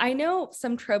 Well, I know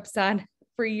some tropes that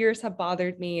for years have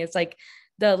bothered me is like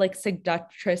the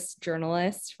seductress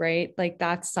journalist, right? Like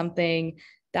that's something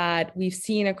that we've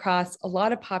seen across a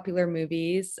lot of popular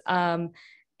movies.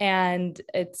 And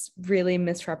it's really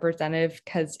misrepresentative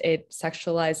because it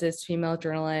sexualizes female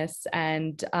journalists,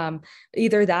 and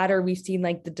either that or we've seen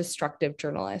like the destructive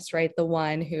journalist, right? The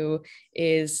one who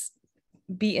is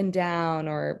beaten down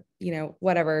or,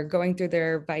 whatever, going through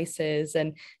their vices,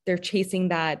 and they're chasing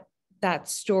that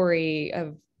story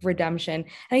of redemption.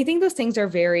 And I think those things are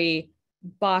very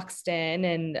boxed in,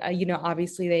 and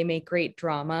obviously they make great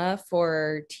drama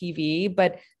for TV,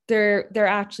 but they're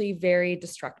actually very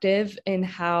destructive in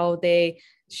how they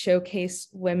showcase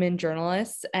women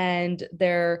journalists and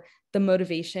the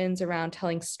motivations around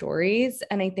telling stories.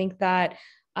 And I think that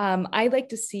I like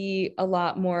to see a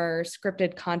lot more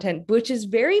scripted content, which is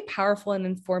very powerful in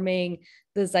informing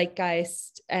the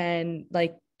zeitgeist and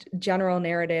like general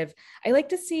narrative. I like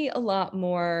to see a lot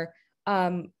more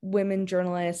women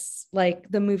journalists, like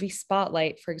the movie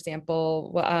Spotlight, for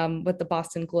example, with the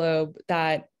Boston Globe,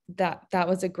 that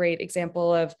was a great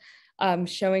example of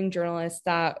showing journalists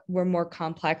that were more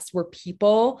complex, were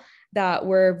people that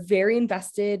were very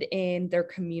invested in their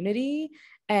community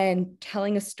and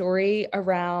telling a story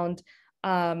around,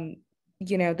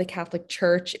 the Catholic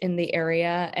Church in the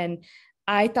area. And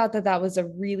I thought that was a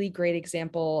really great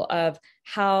example of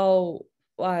how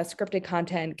scripted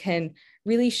content can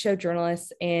really show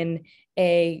journalists in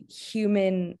a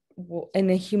humanized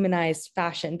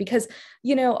fashion, because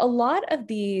a lot of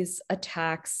these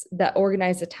attacks, that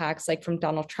organized attacks, like from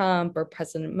Donald Trump or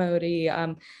President Modi,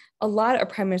 Prime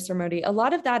Minister Modi, a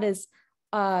lot of that is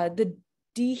the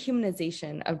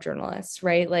dehumanization of journalists,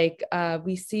 right? Like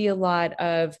we see a lot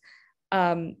of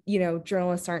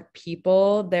journalists aren't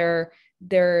people, they're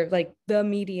like the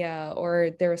media, or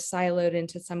they're siloed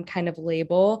into some kind of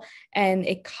label, and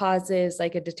it causes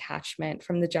like a detachment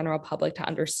from the general public to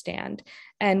understand.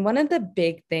 And one of the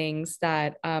big things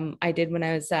that I did when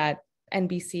I was at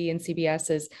NBC and CBS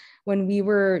is when we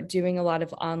were doing a lot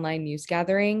of online news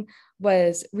gathering,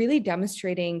 was really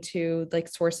demonstrating to like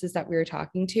sources that we were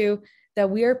talking to that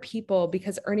we are people,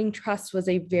 because earning trust was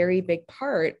a very big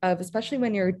part of, especially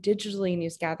when you're digitally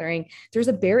news gathering, there's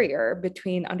a barrier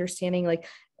between understanding like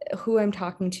who I'm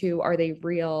talking to, are they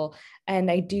real?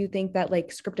 And I do think that like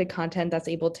scripted content that's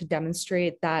able to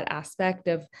demonstrate that aspect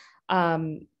of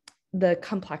the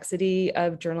complexity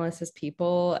of journalists as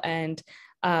people, and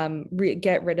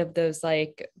get rid of those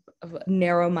like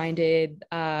narrow-minded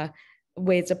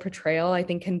ways of portrayal, I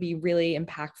think can be really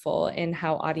impactful in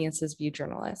how audiences view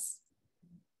journalists.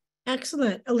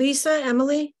 Excellent. Elisa,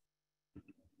 Emily?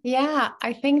 Yeah,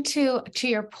 I think to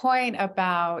your point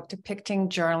about depicting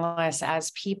journalists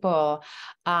as people,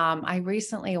 I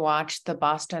recently watched the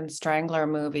Boston Strangler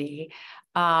movie,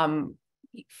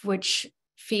 which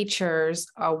features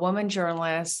a woman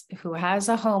journalist who has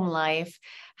a home life,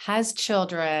 has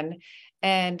children,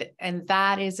 and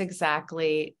that is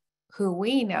exactly who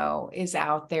we know is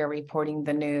out there reporting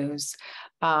the news.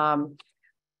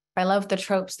 I love the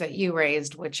tropes that you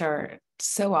raised, which are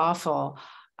so awful.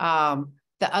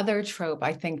 The other trope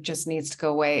I think just needs to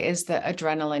go away is the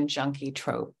adrenaline junkie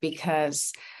trope,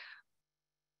 because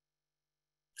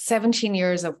 17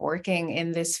 years of working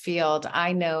in this field,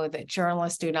 I know that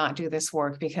journalists do not do this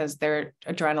work because they're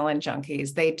adrenaline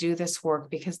junkies. They do this work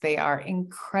because they are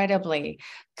incredibly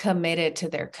committed to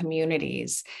their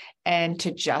communities and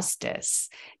to justice.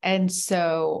 And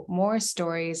so more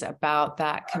stories about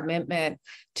that commitment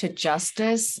to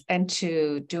justice and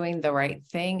to doing the right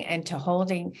thing and to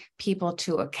holding people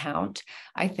to account,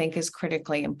 I think is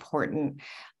critically important.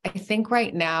 I think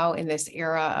right now in this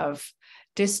era of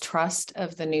distrust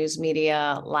of the news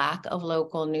media, lack of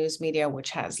local news media, which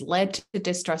has led to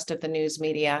distrust of the news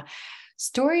media,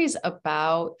 stories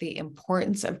about the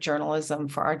importance of journalism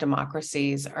for our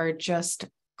democracies are just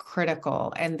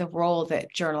critical, and the role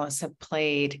that journalists have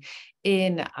played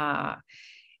in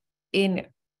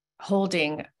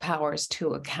holding powers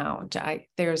to account.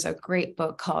 There's a great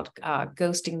book called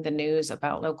Ghosting the News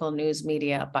about local news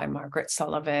media by Margaret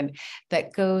Sullivan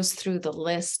that goes through the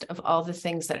list of all the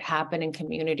things that happen in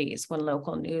communities when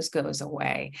local news goes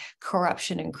away.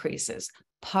 Corruption increases,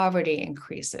 poverty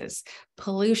increases,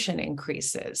 pollution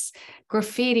increases,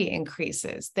 graffiti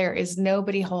increases. There is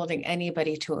nobody holding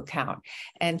anybody to account.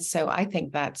 And so I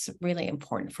think that's really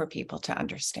important for people to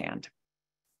understand.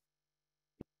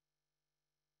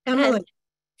 Emily. And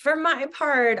for my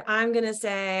part, I'm going to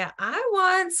say I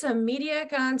want some media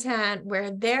content where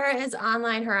there is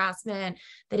online harassment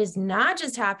that is not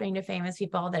just happening to famous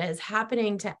people, that is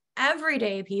happening to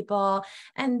everyday people.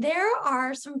 And there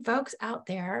are some folks out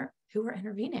there who are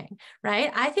intervening,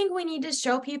 right? I think we need to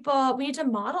show people, we need to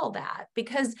model that,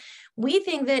 because we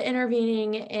think that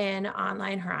intervening in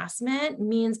online harassment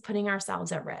means putting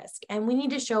ourselves at risk. And we need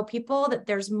to show people that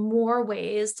there's more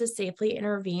ways to safely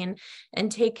intervene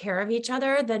and take care of each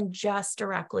other than just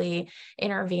directly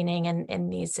intervening in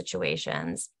these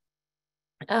situations.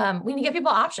 We need to give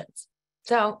people options.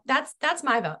 So that's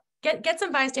my vote. Get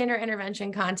some bystander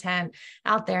intervention content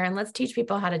out there, and let's teach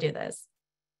people how to do this.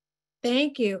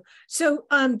 Thank you. So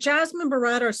Jasmine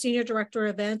Barat, our Senior Director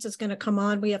of Events, is going to come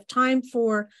on. We have time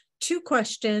for 2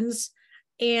 questions.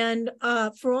 And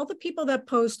for all the people that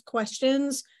post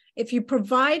questions, if you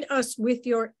provide us with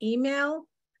your email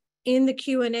in the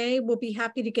Q&A, we'll be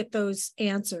happy to get those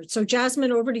answered. So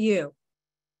Jasmine, over to you.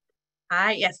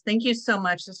 Hi, yes, thank you so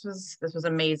much. This was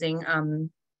amazing.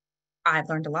 I've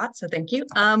learned a lot, so thank you.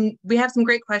 We have some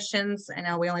great questions. I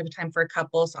know we only have time for a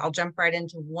couple, so I'll jump right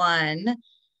into one.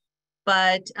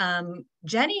 But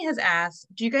Jenny has asked,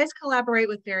 do you guys collaborate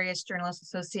with various journalist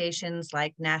associations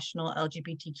like National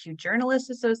LGBTQ Journalists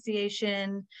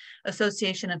Association,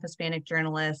 Association of Hispanic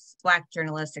Journalists, Black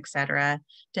Journalists, etc.,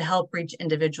 to help reach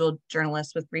individual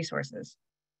journalists with resources?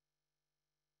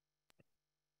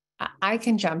 I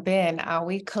can jump in.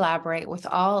 We collaborate with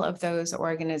all of those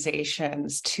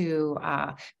organizations to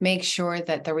make sure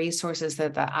that the resources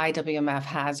that the IWMF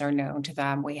has are known to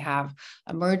them. We have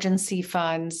emergency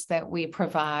funds that we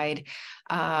provide.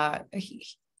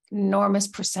 Enormous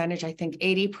percentage, I think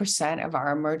 80% of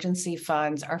our emergency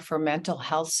funds are for mental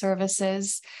health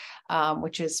services,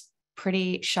 which is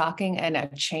pretty shocking and a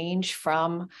change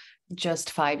from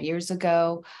just 5 years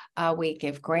ago. We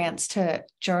give grants to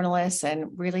journalists and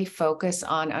really focus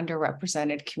on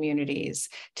underrepresented communities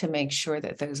to make sure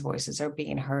that those voices are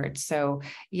being heard. So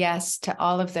yes, to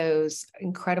all of those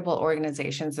incredible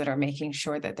organizations that are making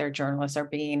sure that their journalists are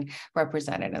being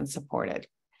represented and supported.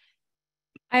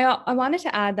 I wanted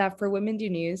to add that for Women Do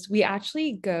News, we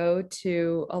actually go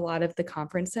to a lot of the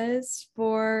conferences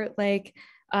for like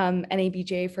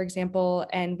NABJ, for example,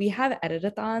 and we have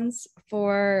edit-a-thons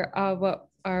for what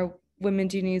our Women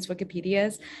Do News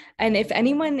Wikipedias. And if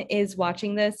anyone is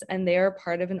watching this and they're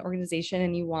part of an organization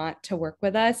and you want to work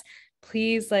with us,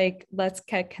 please let's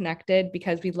get connected,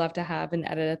 because we'd love to have an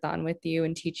edit-a-thon with you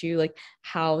and teach you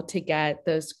how to get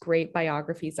those great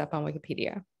biographies up on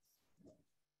Wikipedia.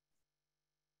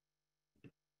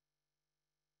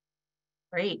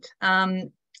 Great.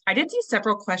 I did see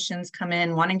several questions come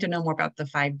in wanting to know more about the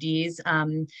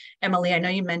 5Ds. Emily, I know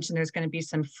you mentioned there's going to be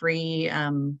some free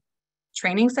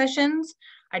training sessions.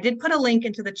 I did put a link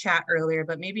into the chat earlier,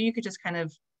 but maybe you could just kind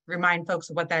of remind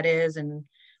folks of what that is and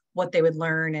what they would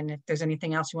learn, and if there's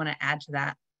anything else you want to add to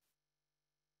that.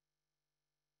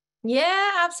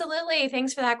 Yeah, absolutely.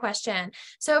 Thanks for that question.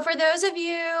 So for those of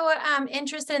you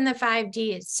interested in the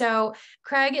 5Ds, so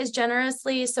Craig is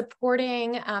generously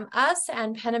supporting us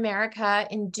and PEN America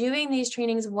in doing these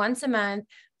trainings once a month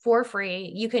for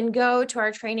free. You can go to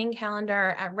our training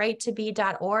calendar at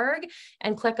right2be.org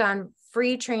and click on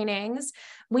free trainings.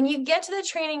 When you get to the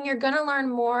training, you're going to learn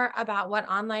more about what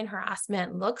online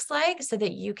harassment looks like so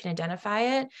that you can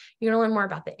identify it. You're going to learn more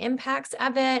about the impacts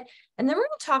of it. And then we're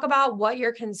going to talk about what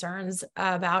your concerns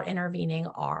about intervening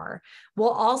are. We'll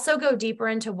also go deeper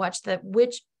into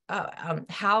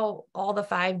how all the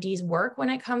 5 Ds work when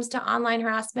it comes to online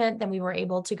harassment than we were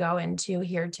able to go into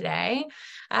here today.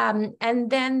 And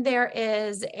then there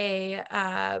is a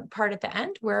part at the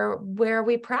end where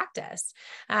we practice.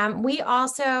 We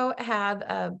also have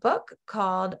a book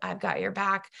called I've Got Your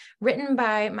Back, written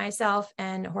by myself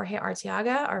and Jorge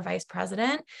Arteaga, our vice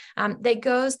president, that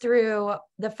goes through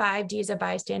the 5 Ds of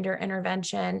bystander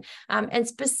intervention. And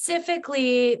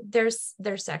specifically, there's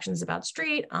sections about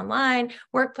street, online,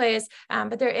 workplace,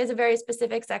 but there is a very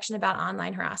specific section about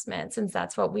online harassment, since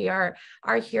that's what we are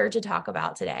here to talk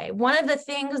about today. One of the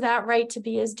things that Right to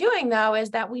Be is doing, though,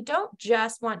 is that we don't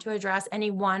just want to address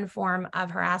any one form of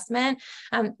harassment,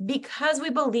 because we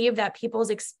believe that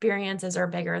people's experiences are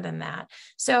bigger than that.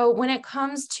 So when it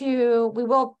comes to, we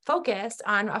will focus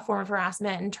on a form of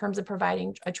harassment in terms of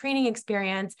providing a training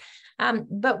experience.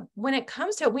 But when it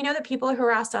comes to it, we know that people who are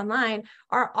harassed online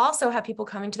also have people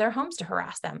coming to their homes to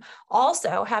harass them,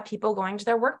 also have people going to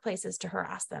their workplaces to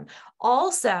harass them,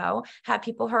 also have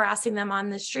people harassing them on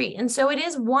the street. And so it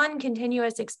is one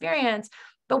continuous experience,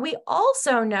 but we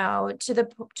also know, to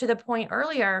the point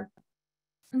earlier,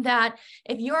 that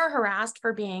if you're harassed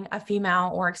for being a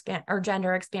female or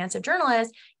gender expansive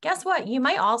journalist, guess what? You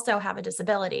might also have a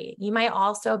disability. You might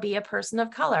also be a person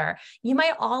of color. You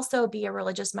might also be a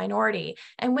religious minority.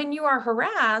 And when you are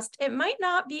harassed, it might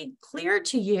not be clear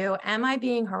to you, am I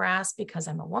being harassed because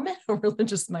I'm a woman, a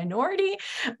religious minority,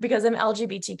 because I'm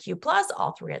LGBTQ+,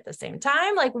 all 3 at the same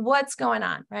time? Like, what's going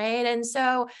on, right? And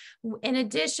so in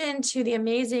addition to the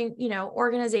amazing,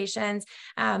 organizations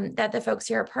that the folks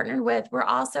here are partnered with, we're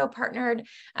also partnered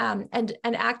and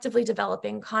actively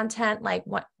developing content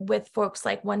with folks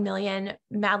like 1 Million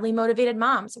Madly Motivated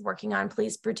Moms working on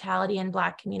police brutality in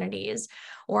Black communities,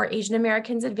 or Asian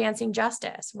Americans Advancing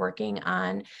Justice working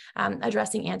on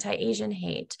addressing anti-Asian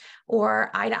hate,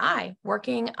 or Eye to Eye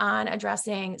working on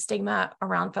addressing stigma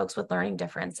around folks with learning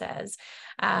differences,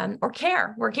 or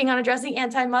CARE working on addressing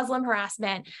anti-Muslim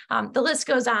harassment. The list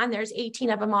goes on. There's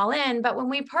 18 of them all in. But when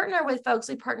we partner with folks,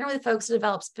 to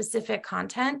develop specific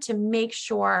content to make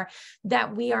sure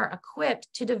that we are equipped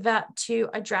to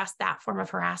address that form of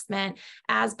harassment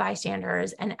as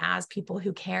bystanders and as people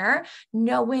who care,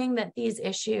 knowing that these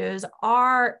issues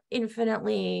are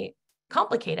infinitely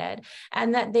complicated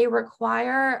and that they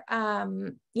require,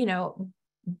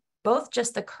 both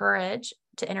just the courage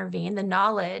to intervene, the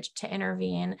knowledge to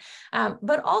intervene,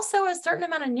 but also a certain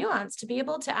amount of nuance to be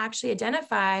able to actually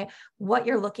identify what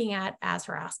you're looking at as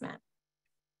harassment.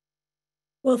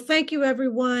 Well, thank you,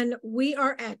 everyone. We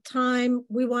are at time.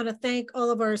 We want to thank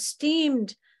all of our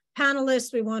esteemed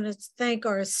panelists. We want to thank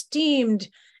our esteemed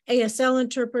ASL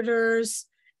interpreters.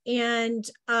 And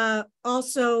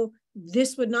also,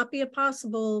 this would not be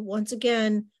possible, once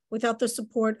again, without the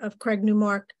support of Craig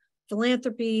Newmark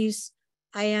Philanthropies.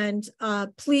 And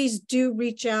please do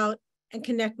reach out and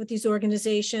connect with these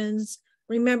organizations.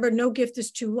 Remember, no gift is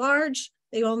too large.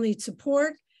 They all need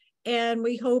support. And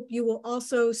we hope you will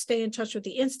also stay in touch with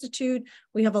the Institute.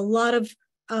 We have a lot of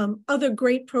other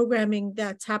great programming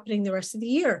that's happening the rest of the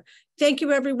year. Thank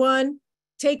you, everyone.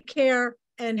 Take care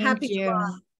and happy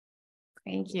July.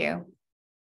 Thank you.